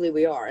 So hopefully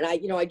we are. And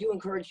I do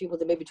encourage people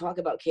to maybe talk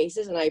about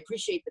cases. And I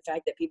appreciate the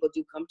fact that people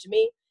do come to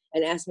me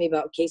and ask me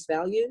about case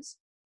values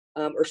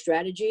or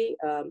strategy.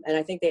 And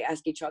I think they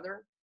ask each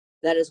other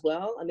that as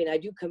well. I mean, I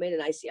do come in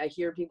and I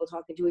hear people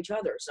talking to each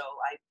other. So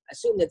I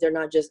assume that they're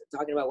not just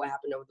talking about what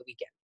happened over the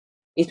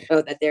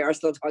weekend, that they are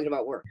still talking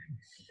about work.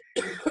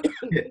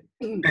 Yeah.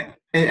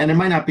 And it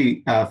might not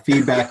be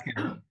feedback.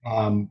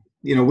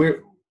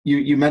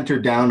 You mentor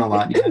down a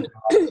lot. You mentor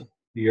a lot to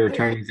your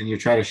attorneys, and you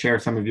try to share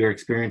some of your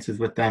experiences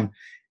with them.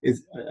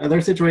 Are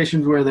there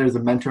situations where there's a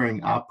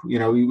mentoring up?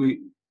 We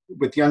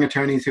with young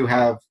attorneys who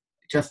have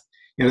just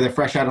they're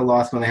fresh out of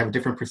law school and they have a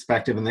different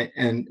perspective,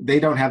 and they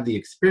don't have the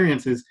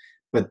experiences,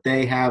 but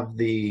they have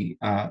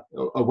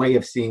a way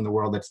of seeing the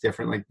world that's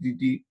different. Like,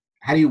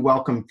 how do you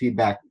welcome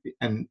feedback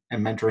and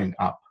mentoring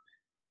up?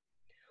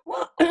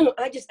 Well,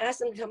 I just asked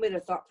them to tell me their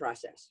thought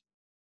process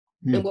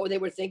and what they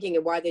were thinking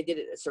and why they did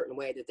it a certain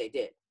way that they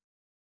did.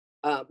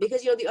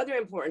 Because, the other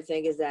important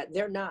thing is that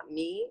they're not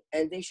me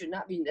and they should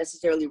not be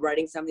necessarily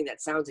writing something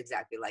that sounds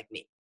exactly like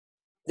me.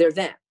 They're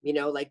them,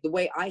 like the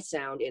way I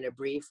sound in a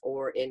brief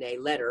or in a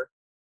letter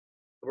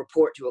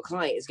report to a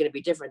client is going to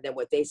be different than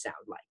what they sound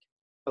like.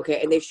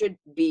 Okay. And they should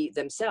be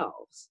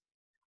themselves.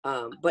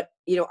 But,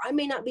 I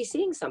may not be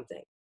seeing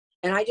something.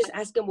 And I just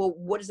ask them, well,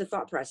 what is the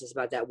thought process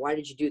about that? Why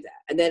did you do that?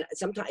 And then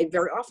sometimes,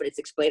 very often it's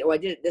explained, oh, I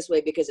did it this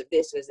way because of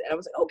this. And I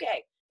was like,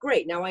 okay,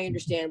 great. Now I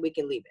understand, we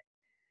can leave it.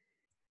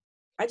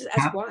 I just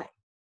ask why.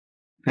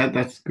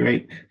 That's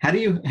great. How do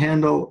you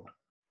handle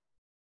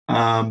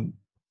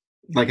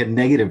like a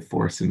negative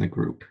force in the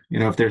group?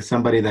 If there's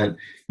somebody that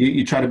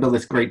you try to build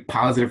this great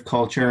positive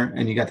culture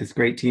and you got this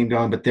great team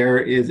going, but there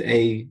is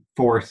a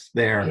force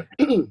there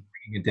bringing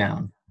it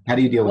down. How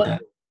do you deal with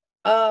that?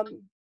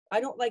 I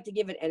don't like to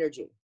give it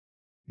energy.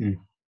 Hmm.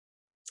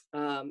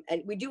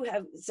 And we do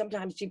have,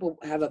 sometimes people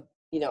have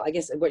I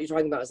guess what you're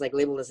talking about is like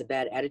labeled as a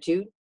bad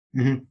attitude.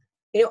 Mm-hmm.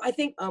 I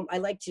think I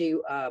like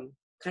to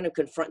kind of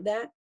confront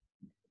that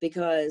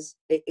because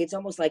it's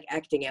almost like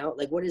acting out.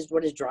 Like what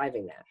is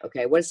driving that?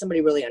 Okay. What is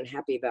somebody really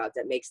unhappy about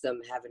that makes them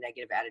have a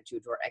negative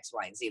attitude toward X,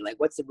 Y, and Z? Like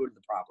what's the root of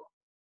the problem?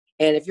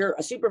 And if you're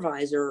a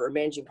supervisor or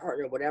managing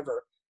partner,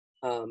 whatever,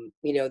 then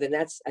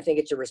I think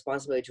it's your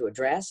responsibility to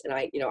address. And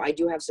I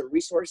do have some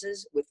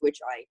resources with which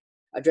I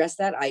address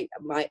that.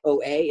 My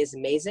OA is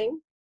amazing.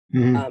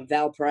 Mm-hmm.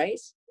 Val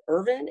Price,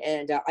 Irvin,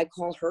 and I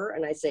call her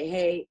and I say,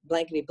 hey,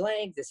 blankety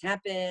blank, this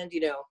happened,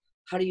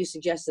 how do you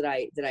suggest that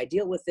I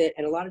deal with it?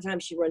 And a lot of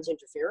times she runs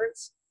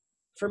interference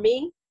for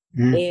me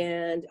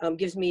and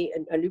gives me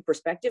a new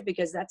perspective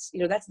because that's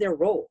their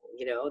role,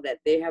 that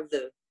they have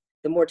the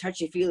more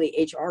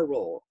touchy-feely HR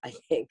role, I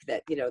think,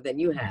 that, than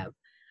you have.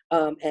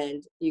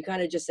 And you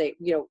kind of just say,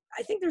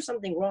 I think there's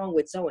something wrong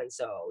with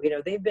so-and-so,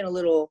 they've been a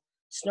little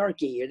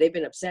snarky or they've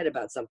been upset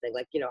about something,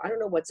 like, I don't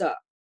know what's up.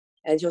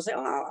 And she'll say,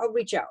 oh, I'll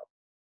reach out.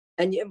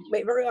 And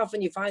very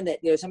often you find that,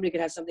 somebody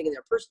could have something in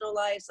their personal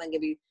life,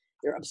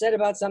 they're upset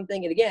about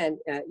something. And again,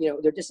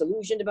 they're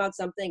disillusioned about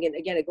something. And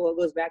again, it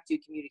goes back to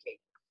communicating.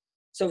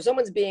 So if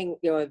someone's being,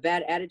 a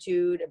bad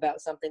attitude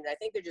about something, I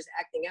think they're just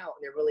acting out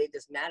and they're really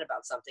just mad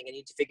about something and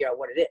you need to figure out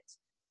what it is.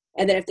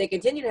 And then if they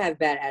continue to have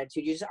bad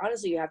attitude,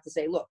 you have to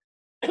say, look,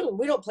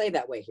 we don't play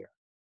that way here.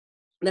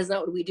 That's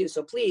not what we do.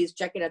 So please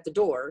check it at the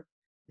door.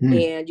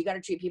 And you got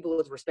to treat people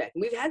with respect.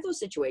 And we've had those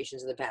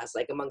situations in the past,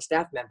 like among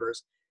staff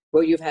members,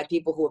 where you've had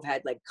people who have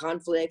had like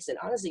conflicts. And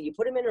honestly, you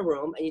put them in a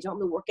room and you tell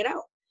them to work it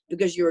out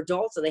because you're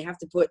adults and they have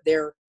to put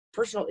their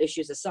personal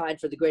issues aside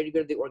for the greater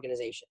good of the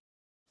organization.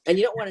 And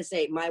you don't want to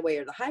say my way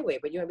or the highway,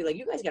 but you want to be like,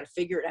 you guys got to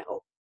figure it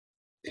out.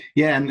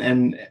 Yeah.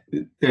 And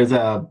there's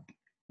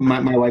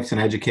my wife's an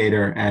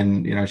educator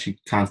and, she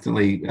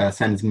constantly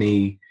sends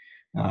me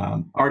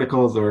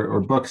articles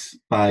or books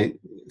by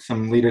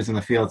some leaders in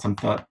the field, some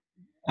thought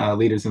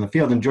leaders in the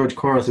field. And George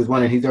Couros is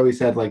one, and he's always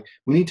said, like,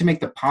 we need to make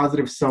the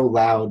positive so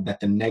loud that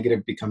the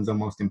negative becomes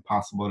almost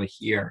impossible to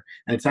hear.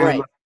 And it sounds Right.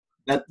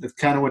 like that's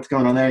kind of what's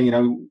going on there.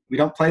 We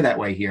don't play that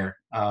way here.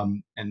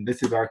 And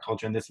this is our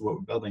culture and this is what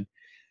we're building.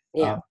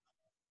 Yeah.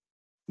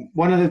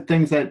 One of the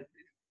things that,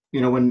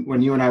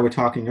 when you and I were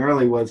talking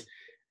early was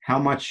how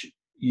much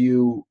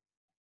you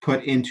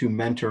put into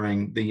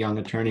mentoring the young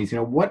attorneys.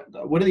 What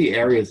are the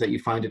areas that you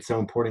find it so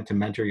important to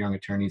mentor young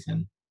attorneys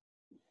in?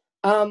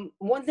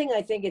 One thing,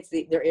 I think it's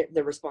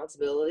the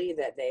responsibility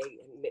that they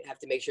have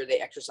to make sure they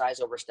exercise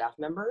over staff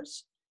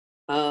members.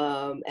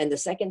 And the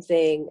second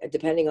thing,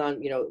 depending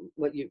on,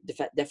 what your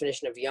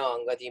definition of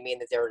young, whether you mean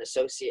that they're an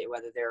associate,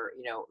 whether they're,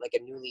 like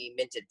a newly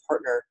minted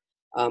partner,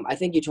 I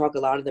think you talk a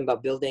lot of them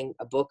about building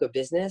a book of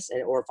business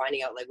or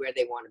finding out like where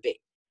they want to be.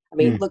 I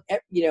mean, look,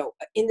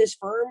 in this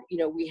firm,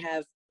 we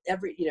have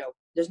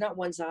there's not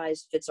one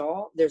size fits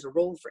all. There's a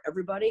role for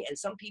everybody. And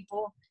some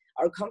people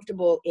are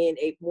comfortable in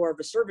a more of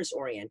a service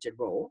oriented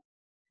role.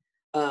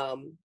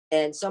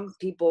 And some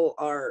people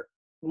are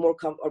more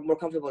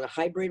comfortable in a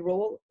hybrid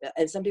role.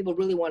 And some people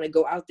really want to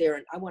go out there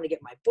and I want to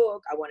get my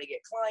book. I want to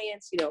get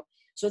clients,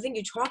 So I think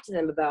you talk to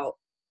them about,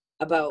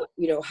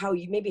 how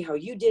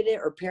you did it,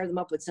 or pair them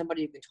up with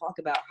somebody who can talk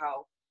about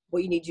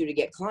what you need to do to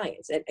get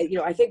clients. And,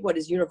 I think what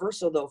is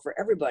universal though for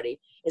everybody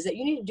is that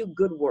you need to do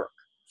good work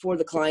for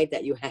the client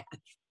that you have.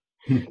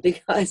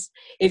 Because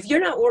if you're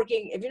not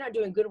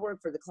doing good work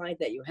for the client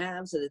that you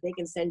have so that they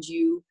can send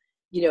you,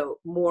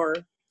 more,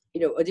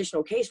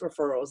 additional case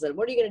referrals, then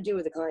what are you going to do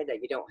with the client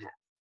that you don't have?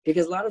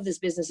 Because a lot of this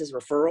business is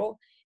referral.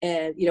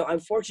 And, I'm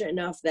fortunate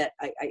enough that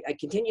I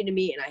continue to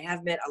meet, and I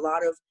have met a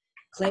lot of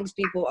claims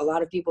people, a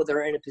lot of people that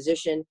are in a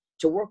position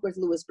to work with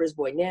Lewis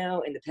Brisbois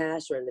now, in the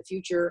past, or in the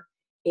future.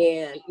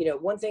 And,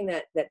 one thing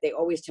that they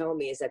always tell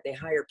me is that they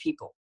hire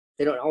people.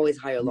 They don't always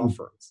hire law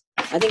firms.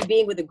 I think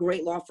being with a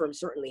great law firm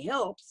certainly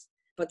helps,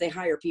 but they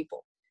hire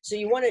people. So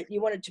you want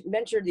to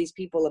mentor these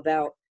people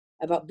about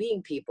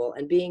being people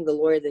and being the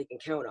lawyer they can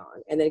count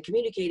on, and then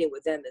communicating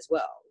with them as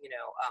well.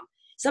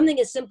 Something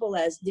as simple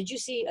as, did you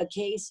see a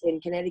case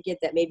in Connecticut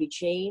that maybe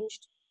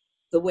changed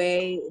the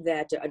way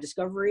that a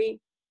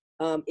discovery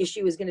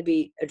issue is going to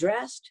be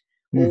addressed,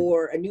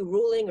 or a new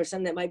ruling, or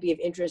something that might be of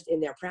interest in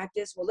their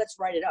practice? Well, let's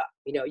write it up.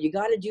 You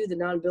got to do the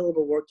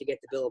non-billable work to get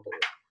the billable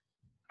work.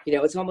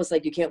 It's almost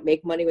like you can't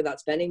make money without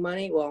spending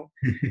money. Well,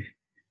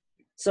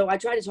 so I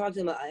try to talk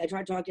to them. I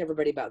try to talk to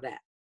everybody about that.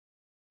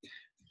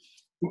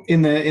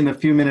 In the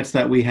few minutes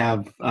that we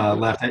have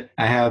left,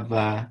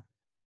 I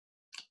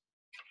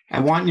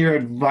want your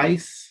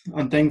advice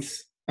on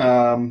things.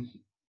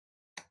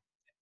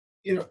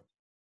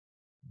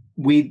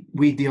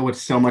 We deal with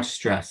so much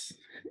stress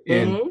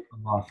in a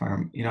law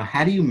firm.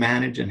 How do you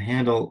manage and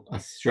handle a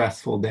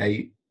stressful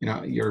day?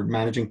 You're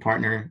managing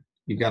partner.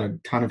 You've got a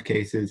ton of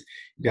cases.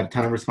 You've got a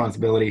ton of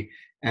responsibility,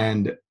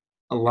 and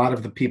a lot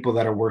of the people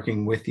that are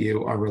working with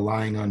you are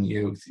relying on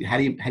you. So how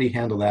do you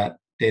handle that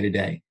day to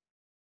day?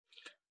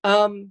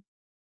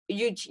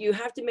 You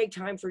have to make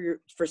time for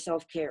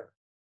self-care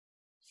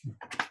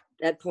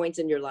at points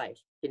in your life.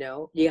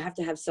 You have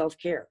to have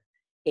self-care,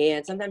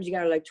 and sometimes you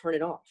got to like turn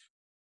it off.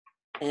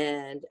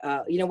 And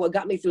what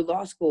got me through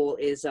law school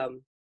is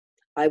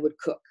I would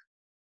cook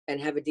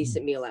and have a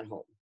decent meal at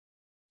home.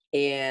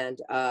 And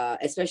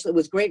especially, it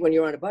was great when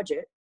you're on a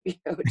budget, to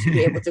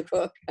be able to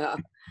cook,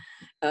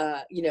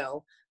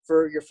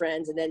 for your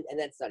friends and then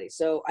study.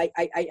 So I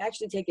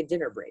actually take a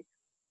dinner break.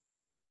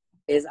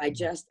 I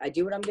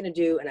do what I'm going to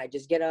do, and I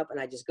just get up and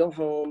I just go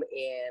home,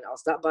 and I'll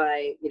stop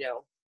by,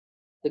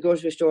 the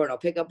grocery store, and I'll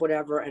pick up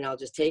whatever, and I'll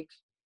just take,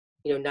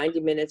 90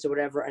 minutes or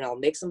whatever, and I'll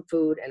make some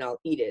food and I'll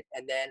eat it.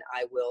 And then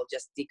I will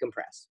just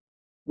decompress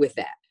with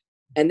that.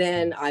 And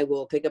then I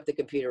will pick up the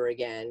computer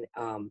again,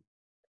 and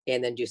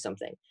then do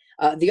something.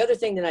 The other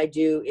thing that I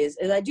do is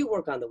I do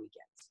work on the weekends.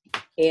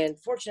 And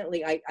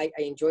fortunately, I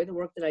enjoy the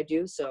work that I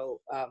do. So,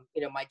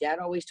 my dad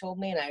always told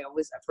me, and I've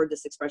heard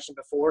this expression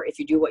before: if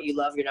you do what you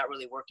love, you're not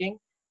really working.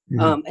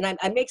 And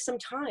I make some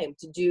time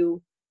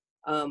to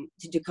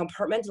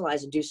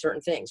compartmentalize and do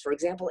certain things. For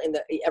example,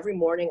 every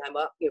morning I'm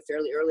up,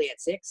 fairly early at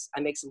 6.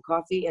 I make some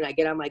coffee and I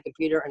get on my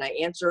computer and I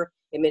answer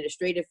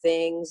administrative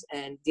things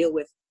and deal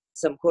with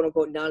some quote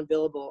unquote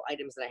non-billable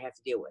items that I have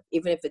to deal with,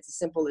 even if it's as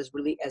simple as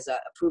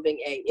approving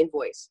a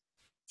invoice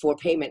for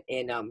payment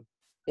in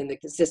the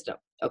system.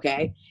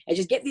 Okay. And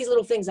just get these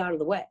little things out of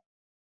the way,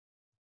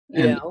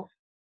 and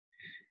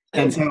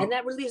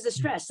that relieves the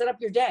stress. Set up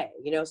your day.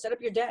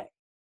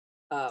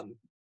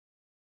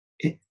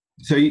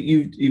 So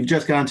you've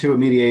just gone to a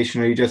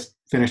mediation, or you just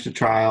finished a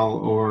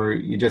trial, or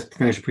you just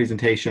finished a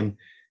presentation,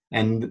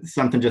 and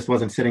something just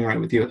wasn't sitting right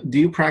with you. Do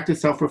you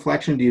practice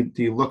self-reflection? Do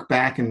you look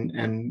back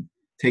and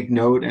take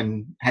note?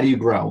 And how do you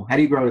grow? How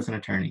do you grow as an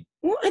attorney?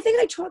 Well, I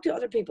think I talk to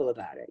other people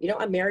about it.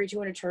 I'm married to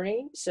an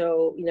attorney.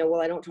 So,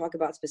 while I don't talk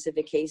about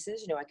specific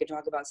cases, I could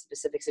talk about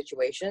specific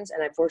situations.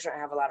 And I'm fortunate I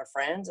have a lot of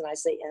friends, and I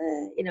say,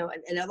 and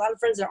a lot of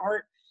friends that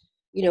aren't,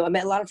 I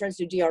met a lot of friends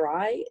through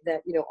DRI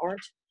that,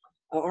 aren't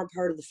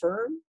part of the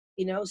firm.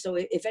 So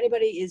if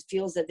anybody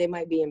feels that they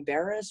might be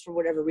embarrassed for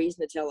whatever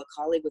reason to tell a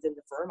colleague within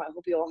the firm, I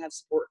hope you all have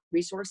support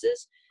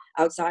resources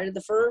outside of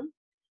the firm,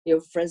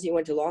 friends that you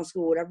went to law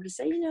school, whatever, to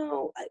say,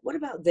 what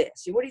about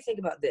this? What do you think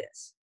about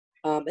this?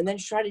 And then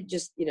try to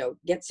just,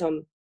 get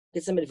some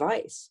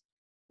advice,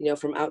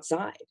 from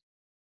outside.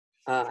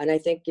 And I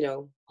think,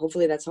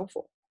 hopefully that's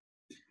helpful.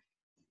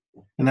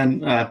 And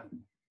then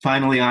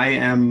finally,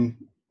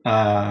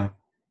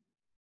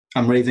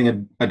 I'm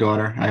raising a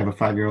daughter. I have a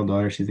 5-year-old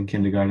daughter. She's in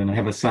kindergarten. I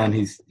have a son.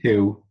 He's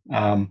 2.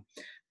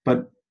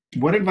 But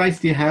what advice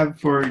do you have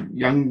for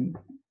young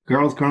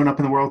girls growing up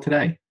in the world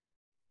today?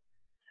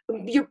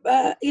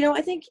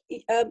 I think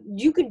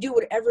you can do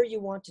whatever you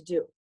want to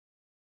do.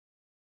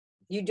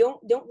 You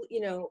don't,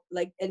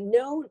 and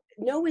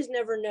no is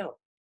never no.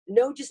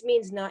 No just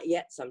means not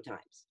yet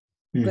sometimes.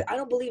 But I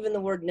don't believe in the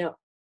word no.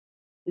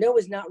 No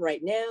is not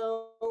right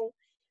now.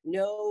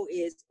 No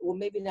is, well,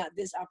 maybe not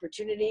this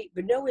opportunity,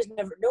 but no is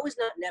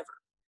not never.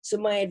 So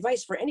my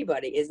advice for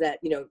anybody is that,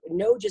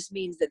 no just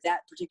means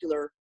that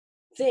particular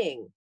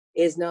thing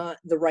is not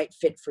the right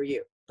fit for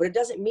you. But it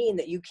doesn't mean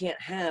that you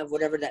can't have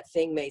whatever that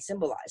thing may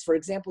symbolize. For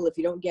example, if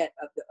you don't get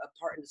a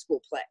part in the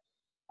school play,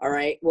 all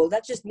right, well,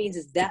 that just means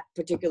it's that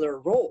particular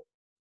role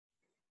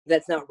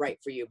that's not right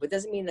for you. But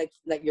doesn't mean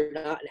that you're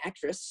not an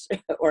actress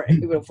or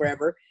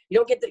forever. You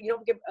don't get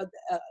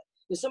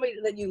somebody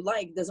that you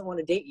like doesn't want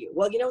to date you.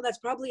 Well, that's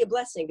probably a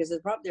blessing, because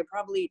they're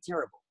probably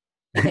terrible,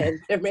 and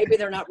maybe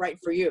they're not right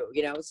for you.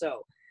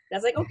 So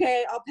that's like,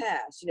 okay, I'll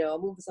pass. I'll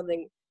move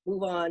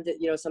on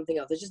to something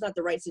else. It's just not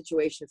the right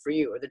situation for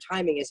you, or the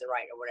timing isn't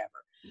right, or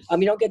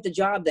whatever. You don't get the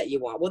job that you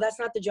want. Well, that's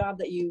not the job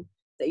that you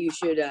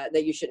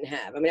shouldn't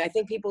have. I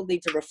think people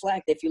need to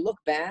reflect. If you look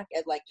back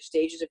at like the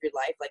stages of your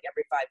life, like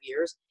every 5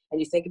 years, and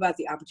you think about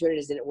the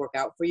opportunities that didn't work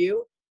out for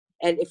you,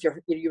 and if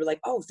you're like,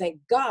 oh, thank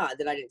God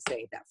that I didn't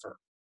stay at that firm,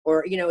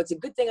 or it's a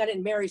good thing I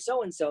didn't marry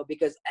so and so,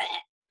 because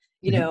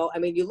you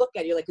look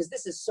at it, you're like, because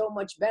this is so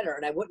much better,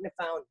 and I wouldn't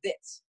have found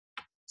this.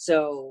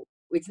 So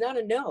it's not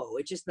a no.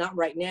 It's just not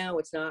right now.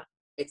 It's not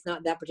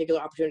that particular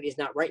opportunity is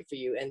not right for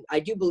you. And I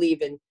do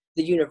believe in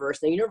the universe.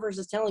 The universe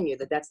is telling you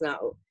that that's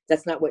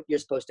not what you're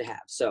supposed to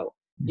have. So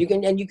you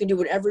can do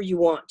whatever you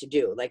want to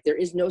do. Like, there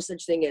is no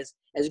such thing as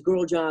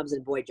girl jobs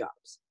and boy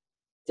jobs.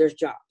 There's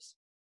jobs.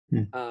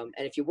 And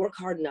if you work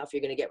hard enough,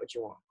 you're going to get what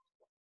you want.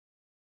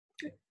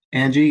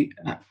 Angie,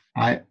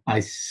 I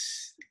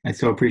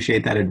so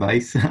appreciate that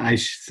advice. I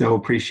so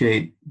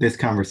appreciate this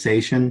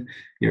conversation,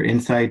 your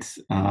insights,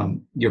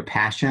 your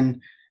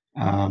passion.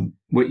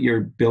 What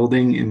you're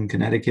building in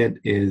Connecticut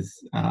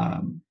is,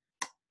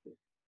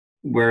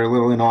 we're a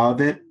little in awe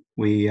of it.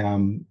 We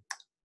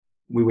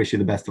wish you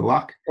the best of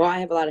luck. Well, I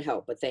have a lot of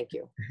help, but thank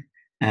you.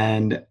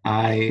 And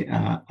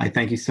I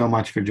thank you so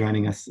much for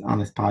joining us on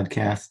this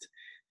podcast.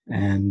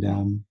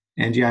 And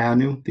Angie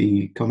Ioannou,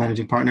 the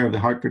co-managing partner of the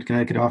Hartford,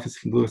 Connecticut office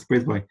from Lewis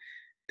Brisbois.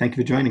 Thank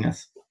you for joining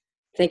us.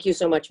 Thank you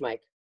so much,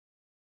 Mike.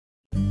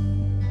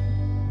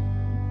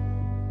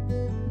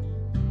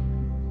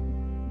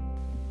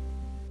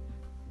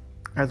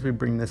 As we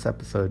bring this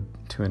episode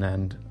to an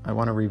end, I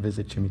want to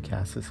revisit Jimmy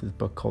Cassis's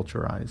book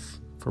Culture Eyes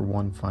for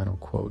one final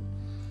quote,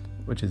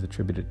 which is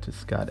attributed to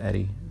Scott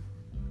Eddy.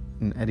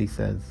 And Eddy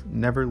says,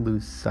 "Never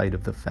lose sight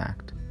of the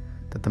fact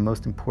that the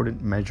most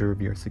important measure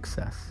of your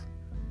success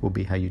will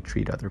be how you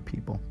treat other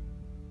people."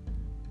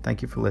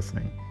 Thank you for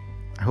listening.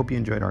 I hope you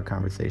enjoyed our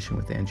conversation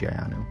with Angie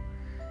Ioannou.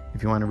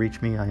 If you want to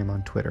reach me, I am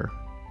on Twitter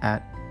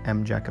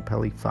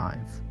 @mjacopelli5.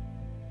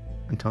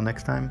 Until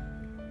next time,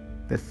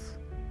 this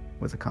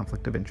was a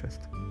conflict of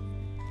interest.